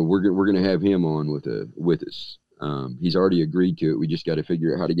so we're going to have him on with us. He's already agreed to it. We just got to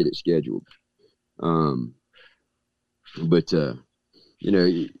figure out how to get it scheduled. But you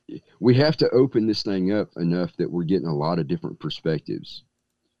know, we have to open this thing up enough that we're getting a lot of different perspectives.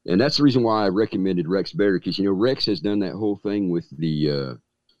 And that's the reason why I recommended Rex Bear, because, you know, Rex has done that whole thing with that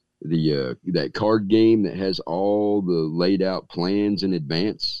card game that has all the laid out plans in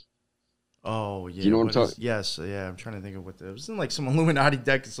advance. Oh yeah, do you know what I'm talking? Yes, yeah. I'm trying to think of what it was. In like some Illuminati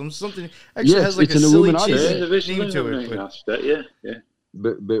deck, something. Actually, has like it's a an silly Illuminati name to it. Yeah.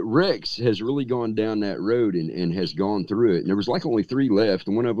 But Rex has really gone down that road and has gone through it. And there was like only 3 left.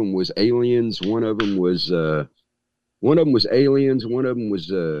 One of them was aliens. One of them was aliens. One of them was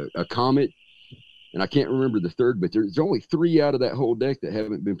a comet. And I can't remember the third, but there's only 3 out of that whole deck that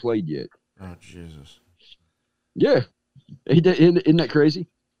haven't been played yet. Oh, Jesus. Yeah. Isn't that crazy?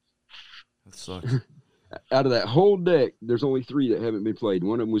 That sucks. Out of that whole deck, there's only 3 that haven't been played.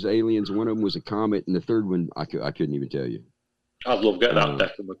 One of them was aliens, one of them was a comet, and the third one, I couldn't even tell you. I'd love to get that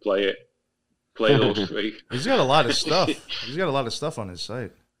deck and we play it. Play those 3. He's got a lot of stuff. He's got a lot of stuff on his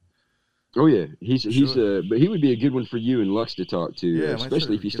site. Oh yeah, he's but he would be a good one for you and Lux to talk to,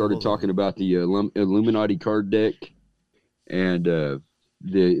 especially if you started talking about the Illuminati card deck and the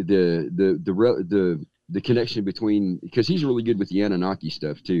connection between, because he's really good with the Anunnaki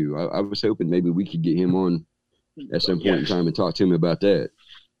stuff too. I was hoping maybe we could get him on at some point in time and talk to him about that.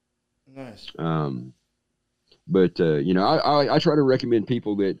 Nice. But you know, I try to recommend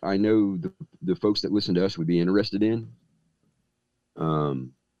people that I know the folks that listen to us would be interested in.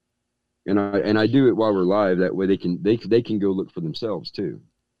 And I do it while we're live. That way they can go look for themselves too.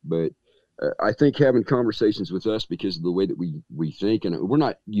 But I think having conversations with us, because of the way that we think, and we're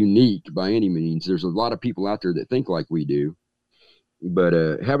not unique by any means. There's a lot of people out there that think like we do. But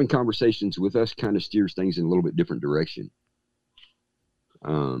having conversations with us kind of steers things in a little bit different direction.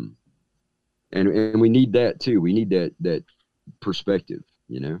 And we need that too. We need that perspective,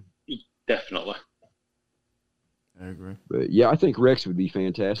 you know. Definitely. I agree. But yeah, I think Rex would be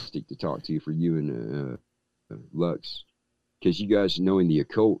fantastic to talk to for you and Lux, because you guys knowing the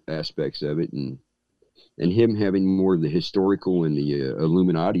occult aspects of it, and him having more of the historical and the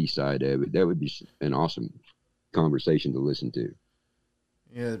Illuminati side of it, that would be an awesome conversation to listen to.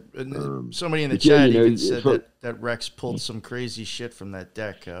 Yeah, and somebody in the but yeah, chat you know, even said that Rex pulled some crazy shit from that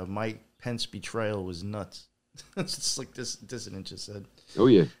deck. Mike Pence betrayal was nuts. It's just like this dissident just said. Oh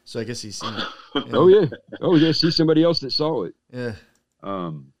yeah. So I guess he's seen it. Yeah. Oh yeah. Oh yeah. See somebody else that saw it. Yeah.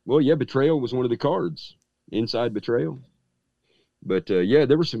 Well, yeah. Betrayal was one of the cards. Inside betrayal. But yeah,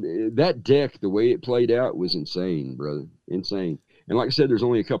 there was some. That deck, the way it played out, was insane, brother. Insane. And like I said, there's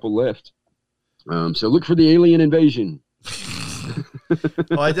only a couple left. So look for the alien invasion.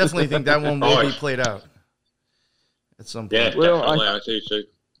 Oh, I definitely think that one will be played out at some point. Yeah, Well, definitely. I do too.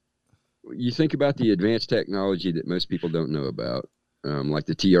 You think about the advanced technology that most people don't know about, like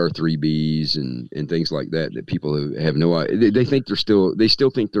the TR-3Bs and things like that people have no idea. They think they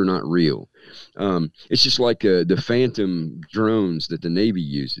still think they're not real. It's just like the Phantom drones that the Navy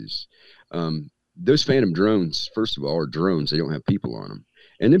uses. Those Phantom drones, first of all, are drones. They don't have people on them.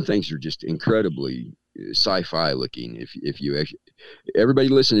 And them things are just incredibly sci-fi looking. If you actually, everybody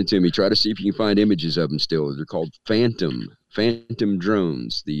listening to me, try to see if you can find images of them still. They're called Phantom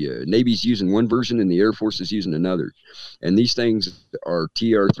drones. The Navy's using one version and the Air Force is using another. And these things are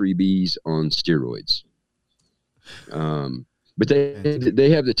TR-3Bs on steroids. But they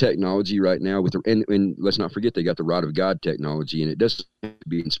have the technology right now with and let's not forget they got the Rod of God technology, and it doesn't have to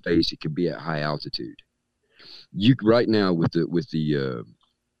be in space. It could be at high altitude. You right now with the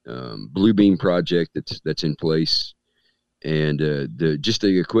Blue Beam project that's in place, and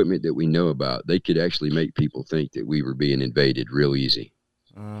the equipment that we know about, they could actually make people think that we were being invaded real easy.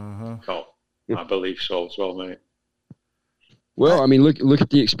 Oh, I believe so as well, mate. Well, I mean, look at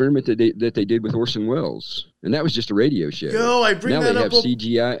the experiment that they did with Orson Welles, and that was just a radio show. Yo, I bring now that they up. have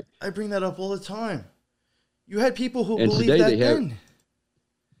CGI. I bring that up all the time. You had people who And believed today that they have- then.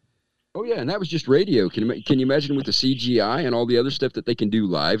 Oh yeah, and that was just radio. Can you imagine with the CGI and all the other stuff that they can do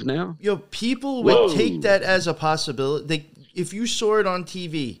live now? Yo, people would take that as a possibility. If you saw it on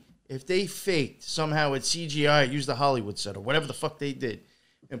TV, if they faked somehow at CGI, used the Hollywood set or whatever the fuck they did,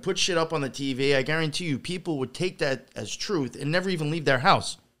 and put shit up on the TV, I guarantee you people would take that as truth and never even leave their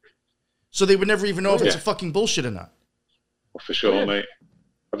house. So they would never even know if it's a fucking bullshit or not. Well, for sure, mate.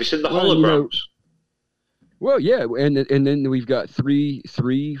 Have you seen the Well, holograms? Well, yeah, and then we've got 3,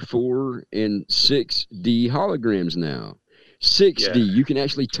 4, and 6D holograms now. 6D, you can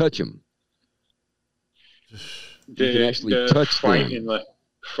actually touch them. You can actually touch them.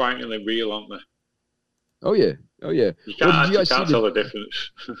 Frighteningly real, aren't they? Oh yeah, oh yeah. You can't, Well, you can't tell the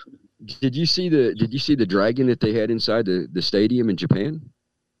difference. Did you see the dragon that they had inside the stadium in Japan?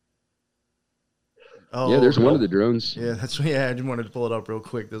 Oh, Yeah, there's one of the drones. Yeah, that's I just wanted to pull it up real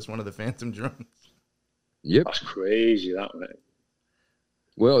quick. That's one of the Phantom drones. Yep. That's crazy, that mate.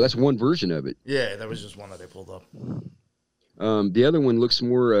 Well, that's one version of it. Yeah, that was just one that they pulled up. The other one looks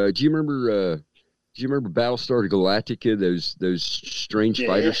more. Do you remember Battlestar Galactica? Those strange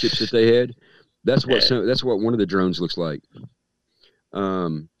fighter ships that they had. That's what one of the drones looks like.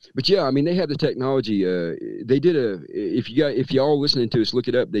 But yeah, I mean they have the technology. They did if y'all listening to us, look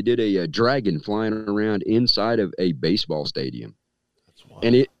it up. They did a dragon flying around inside of a baseball stadium,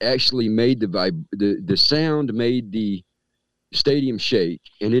 and it actually made the sound made the stadium shake,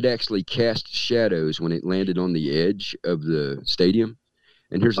 and it actually cast shadows when it landed on the edge of the stadium.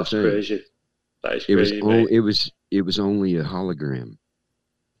 And here's the thing: crazy. That is crazy. It was only a hologram.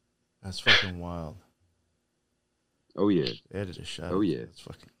 That's fucking wild. Oh yeah, They added a shadow. Oh yeah, That's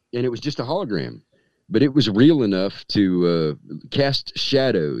fucking. and it was just a hologram, but it was real enough to cast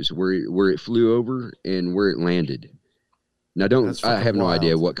shadows where it flew over and where it landed. Now, I have no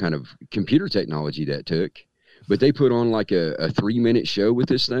idea what kind of computer technology that took, but they put on like a 3-minute show with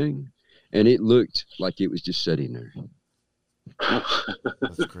this thing, and it looked like it was just sitting there.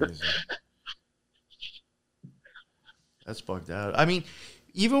 That's crazy. That's bugged out. I mean,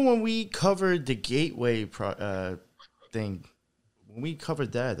 even when we covered the Gateway thing, when we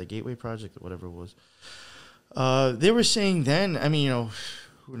covered that, the Gateway Project or whatever it was, they were saying then, I mean,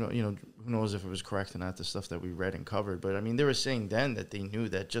 who knows if it was correct or not, the stuff that we read and covered, but I mean, they were saying then that they knew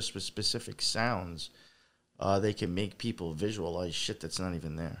that just with specific sounds, they can make people visualize shit that's not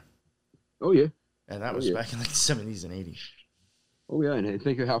even there. Oh yeah. And that was back in like the 70s and 80s. Oh yeah, and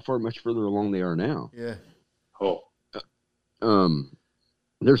think of how much further along they are now. Yeah. Oh.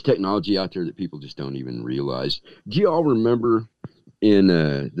 There's technology out there that people just don't even realize. Do you all remember in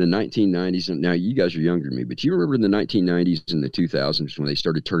the 1990s? And now you guys are younger than me, but do you remember in the 1990s and the 2000s when they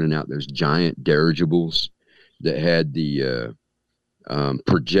started turning out those giant dirigibles that had the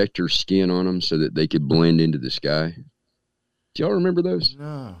projector skin on them so that they could blend into the sky? Do y'all remember those?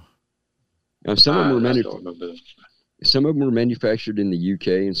 No. Now, some of them were some of them were manufactured in the UK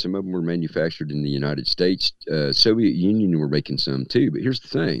and some of them were manufactured in the United States. Soviet Union were making some too. But here's the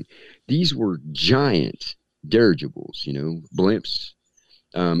thing. These were giant dirigibles, blimps.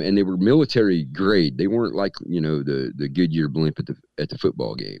 And they were military grade. They weren't like, the Goodyear blimp at the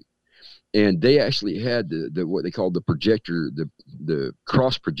football game. And they actually had the what they called the projector, the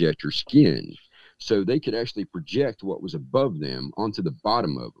cross projector skin. So they could actually project what was above them onto the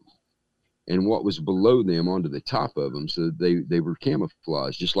bottom of them, and what was below them onto the top of them. So they were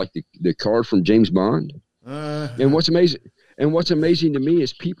camouflaged, just like the car from James Bond. And what's amazing to me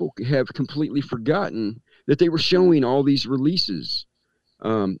is people have completely forgotten that they were showing all these releases.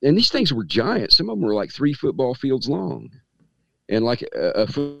 And these things were giant. Some of them were like 3 football fields long and like a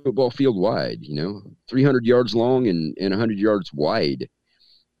football field wide, 300 yards long and 100 yards wide.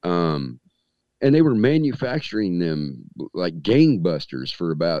 And they were manufacturing them like gangbusters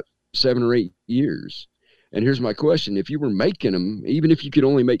for about 7 or 8 years. And here's my question. If you were making them, even if you could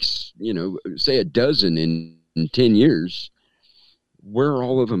only make, say a dozen in 10 years, where are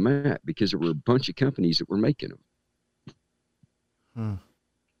all of them at? Because there were a bunch of companies that were making them.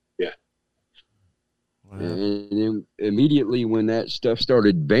 Yeah. And then immediately when that stuff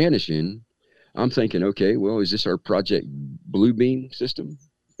started vanishing, I'm thinking, okay, well, is this our Project Bluebeam system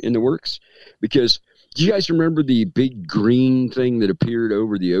in the works? Because do you guys remember the big green thing that appeared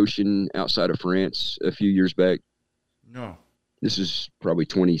over the ocean outside of France a few years back? No. This is probably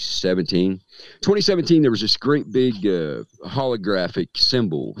 2017. 2017, there was this great big holographic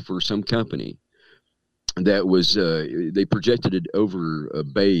symbol for some company that was, they projected it over a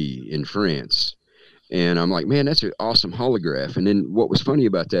bay in France. And I'm like, man, that's an awesome holograph. And then what was funny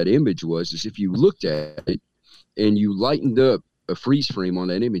about that image is if you looked at it and you lightened up a freeze frame on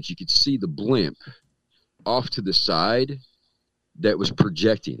that image, you could see the blimp off to the side that was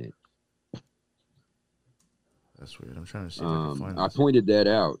projecting it. That's weird. I'm trying to see if I can find this. I pointed that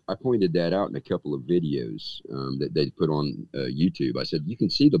out in a couple of videos that they put on YouTube. I said, you can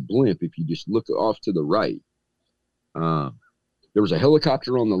see the blimp if you just look off to the right. There was a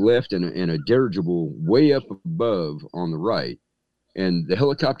helicopter on the left and a dirigible way up above on the right. And the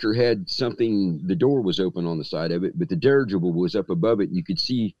helicopter had something, the door was open on the side of it, but the dirigible was up above it. And you could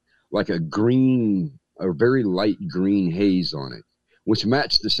see like a very light green haze on it, which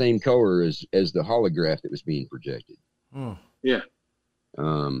matched the same color as the holograph that was being projected. Yeah.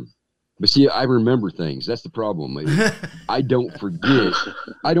 But see, I remember things. That's the problem. I don't forget.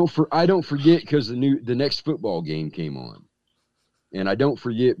 I don't forget because the next football game came on. And I don't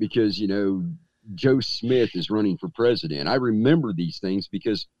forget because, Joe Smith is running for president. I remember these things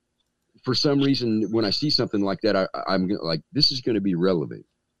because for some reason, when I see something like that, I'm like, this is going to be relevant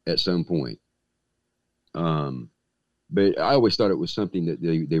at some point. But I always thought it was something that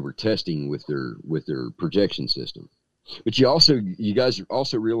they were testing with their projection system. But you guys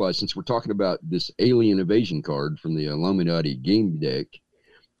also realize, since we're talking about this alien invasion card from the Illuminati game deck,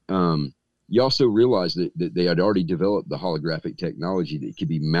 you also realize that they had already developed the holographic technology that could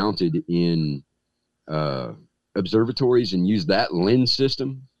be mounted in observatories and use that lens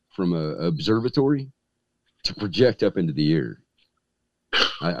system from an observatory to project up into the air.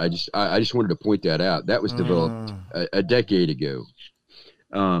 I just wanted to point that out. That was developed a decade ago.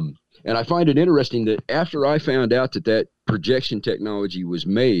 And I find it interesting that after I found out that projection technology was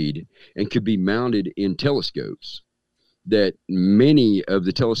made and could be mounted in telescopes, that many of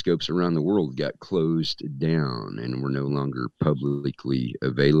the telescopes around the world got closed down and were no longer publicly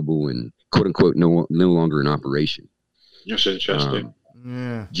available and quote unquote no longer in operation. That's interesting.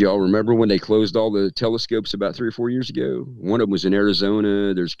 Do y'all remember when they closed all the telescopes about 3 or 4 years ago? One of them was in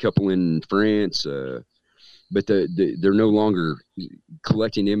Arizona. There's a couple in France, but they're no longer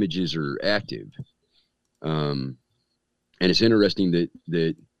collecting images or active. And it's interesting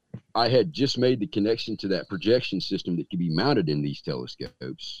that I had just made the connection to that projection system that could be mounted in these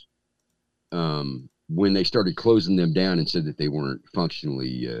telescopes when they started closing them down and said that they weren't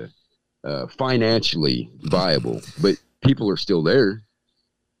functionally, financially viable. But people are still there.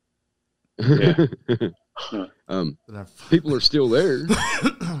 Yeah. People are still there.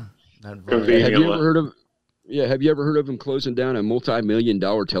 Have you ever heard of them closing down a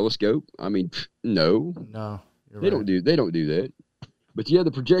multi-million-dollar telescope? I mean, no. They don't do that. But yeah,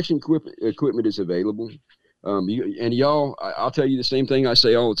 the projection equipment is available. I'll tell you the same thing I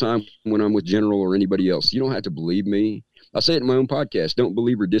say all the time when I'm with General or anybody else. You don't have to believe me. I say it in my own podcast. Don't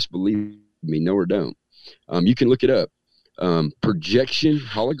believe or disbelieve me. No or don't. You can look it up.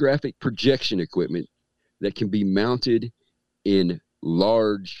 Holographic projection equipment that can be mounted in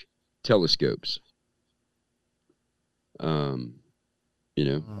large telescopes. I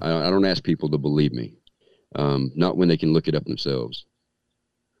don't ask people to believe me. not when they can look it up themselves.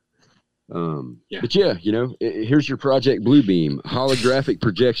 But here's your Project Bluebeam holographic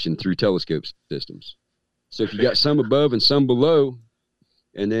projection through telescope systems. So if you got some above and some below,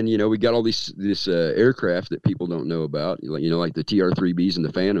 and then we got all this aircraft that people don't know about, like the TR-3Bs and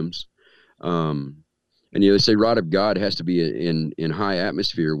the Phantoms, and they say rod of God has to be in high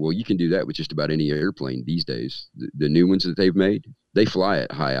atmosphere. Well, you can do that with just about any airplane these days. The new ones that they've made, they fly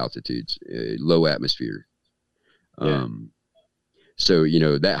at high altitudes, low atmosphere. So,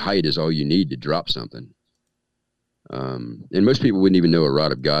 that height is all you need to drop something. And most people wouldn't even know a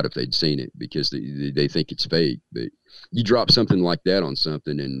rod of God if they'd seen it, because they think it's fake. But you drop something like that on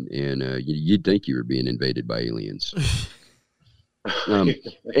something, and you'd think you were being invaded by aliens.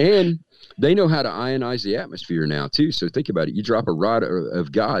 And they know how to ionize the atmosphere now, too. So think about it. You drop a rod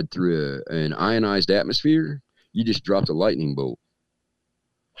of God through an ionized atmosphere, you just dropped a lightning bolt.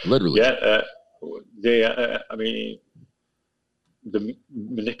 Literally. Yeah. The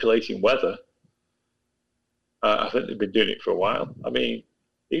manipulating weather, I think they've been doing it for a while. I mean,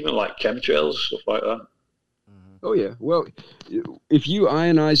 even like chemtrails, stuff like that. Oh, yeah. Well, if you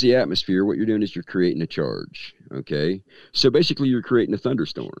ionize the atmosphere, what you're doing is you're creating a charge, okay? So basically you're creating a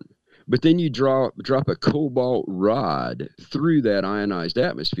thunderstorm. But then you drop a cobalt rod through that ionized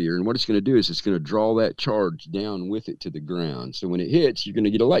atmosphere, and what it's going to do is it's going to draw that charge down with it to the ground. So when it hits, you're going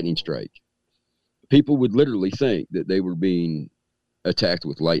to get a lightning strike. People would literally think that they were being attacked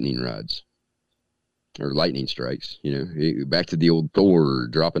with lightning rods or lightning strikes, back to the old Thor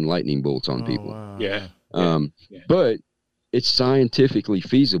dropping lightning bolts on people. Wow. Yeah. But it's scientifically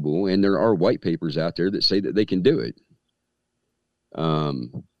feasible, and there are white papers out there that say that they can do it.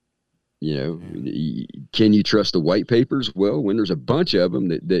 Can you trust the white papers? Well, when there's a bunch of them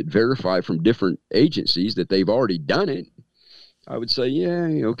that verify from different agencies that they've already done it, I would say,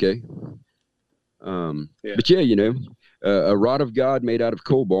 yeah, okay. But a rod of God made out of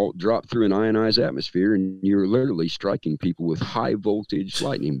cobalt dropped through an ionized atmosphere, and you're literally striking people with high voltage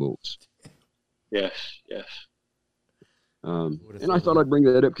lightning bolts. Yes. And I thought I'd bring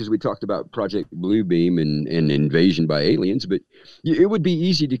that up because we talked about Project Bluebeam and invasion by aliens, but it would be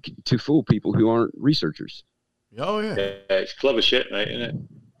easy to fool people who aren't researchers. Oh, yeah. It's clever shit, mate, isn't it?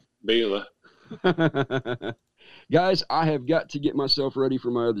 Beeler. Guys, I have got to get myself ready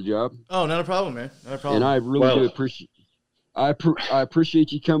for my other job. Oh, not a problem, man. Not a problem. And I really do appreciate. I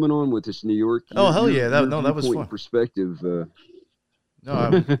appreciate you coming on with us, New York. Oh, hell yeah! That was fun. Perspective.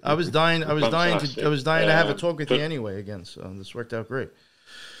 No, I was dying. I was dying to have a talk with you anyway again. So this worked out great.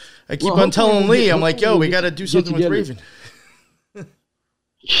 I keep on telling Lee, I'm like, yo, we got to do something with Raven.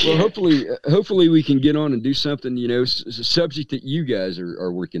 Well, hopefully we can get on and do something. Subject that you guys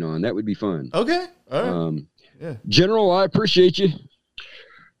are working on. That would be fun. Okay. All right. Yeah. General, I appreciate you.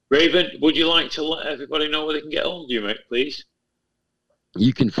 Raven, would you like to let everybody know where they can get hold of you, mate, please?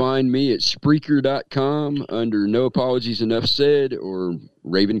 You can find me at Spreaker.com under No Apologies Enough Said or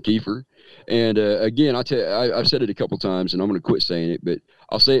Raven Keefer. And again, I've said it a couple times, and I'm going to quit saying it, but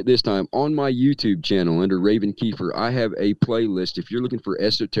I'll say it this time. On my YouTube channel under Raven Keefer, I have a playlist. If you're looking for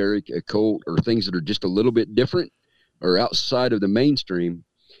esoteric, occult, or things that are just a little bit different or outside of the mainstream,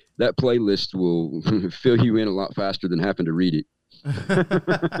 that playlist will fill you in a lot faster than having to read it.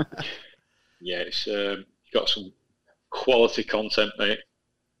 Yeah, it's got some quality content, mate.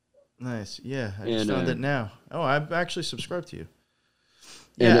 Nice. Yeah, I just found it now. Oh, I've actually subscribed to you.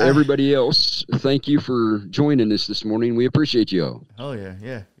 And everybody else, thank you for joining us this morning. We appreciate you all. Oh yeah.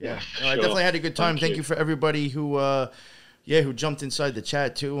 Sure. I definitely had a good time. Thank you for everybody who jumped inside the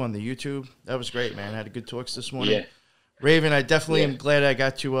chat too on the YouTube. That was great, man. I had a good talks this morning. Yeah. Raven, I definitely am glad I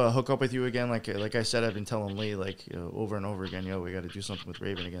got to hook up with you again. Like I said, I've been telling Lee over and over again, we got to do something with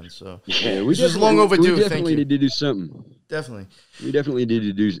Raven again. So this is long overdue. We definitely need to do something. Definitely. We definitely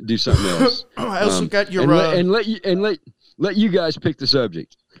need to do something else. I also got your let you guys pick the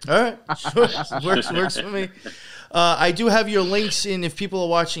subject. All right, works for me. I do have your links in if people are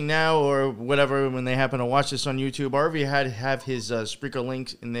watching now or whatever when they happen to watch this on YouTube. I already have his Spreaker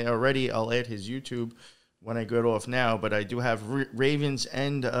links in there already. I'll add his YouTube when I get off now, but I do have Raven's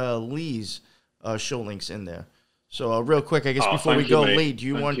and Lee's show links in there. So real quick, I guess before we go, Lee, do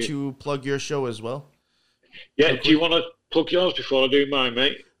you want to plug your show as well? Yeah, do you want to plug yours before I do mine,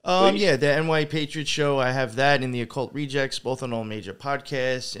 mate? Yeah, the NY Patriot Show. I have that in the Occult Rejects, both on all major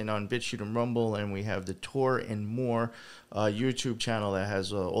podcasts and on BitChute and Rumble, and we have the Tour and More YouTube channel that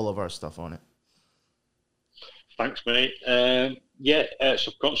has all of our stuff on it. Thanks, mate.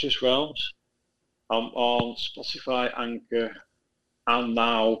 Subconscious Realms. I'm on Spotify, Anchor, and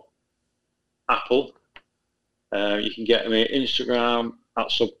now Apple. You can get me at Instagram at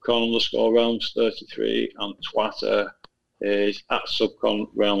subcon_realms33, and Twitter is at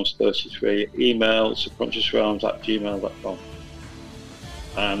subconrealms33. Email subconsciousrealms@gmail.com.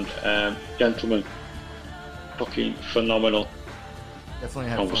 And gentlemen, fucking phenomenal Definitely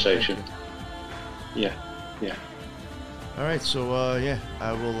had conversation. Fun. Yeah. All right, so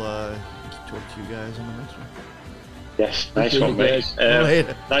I will talk to you guys on the next one. Yes, nice one, mate.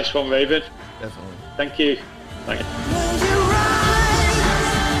 Later. Nice one, Raven. Definitely. Thank you. Thank you.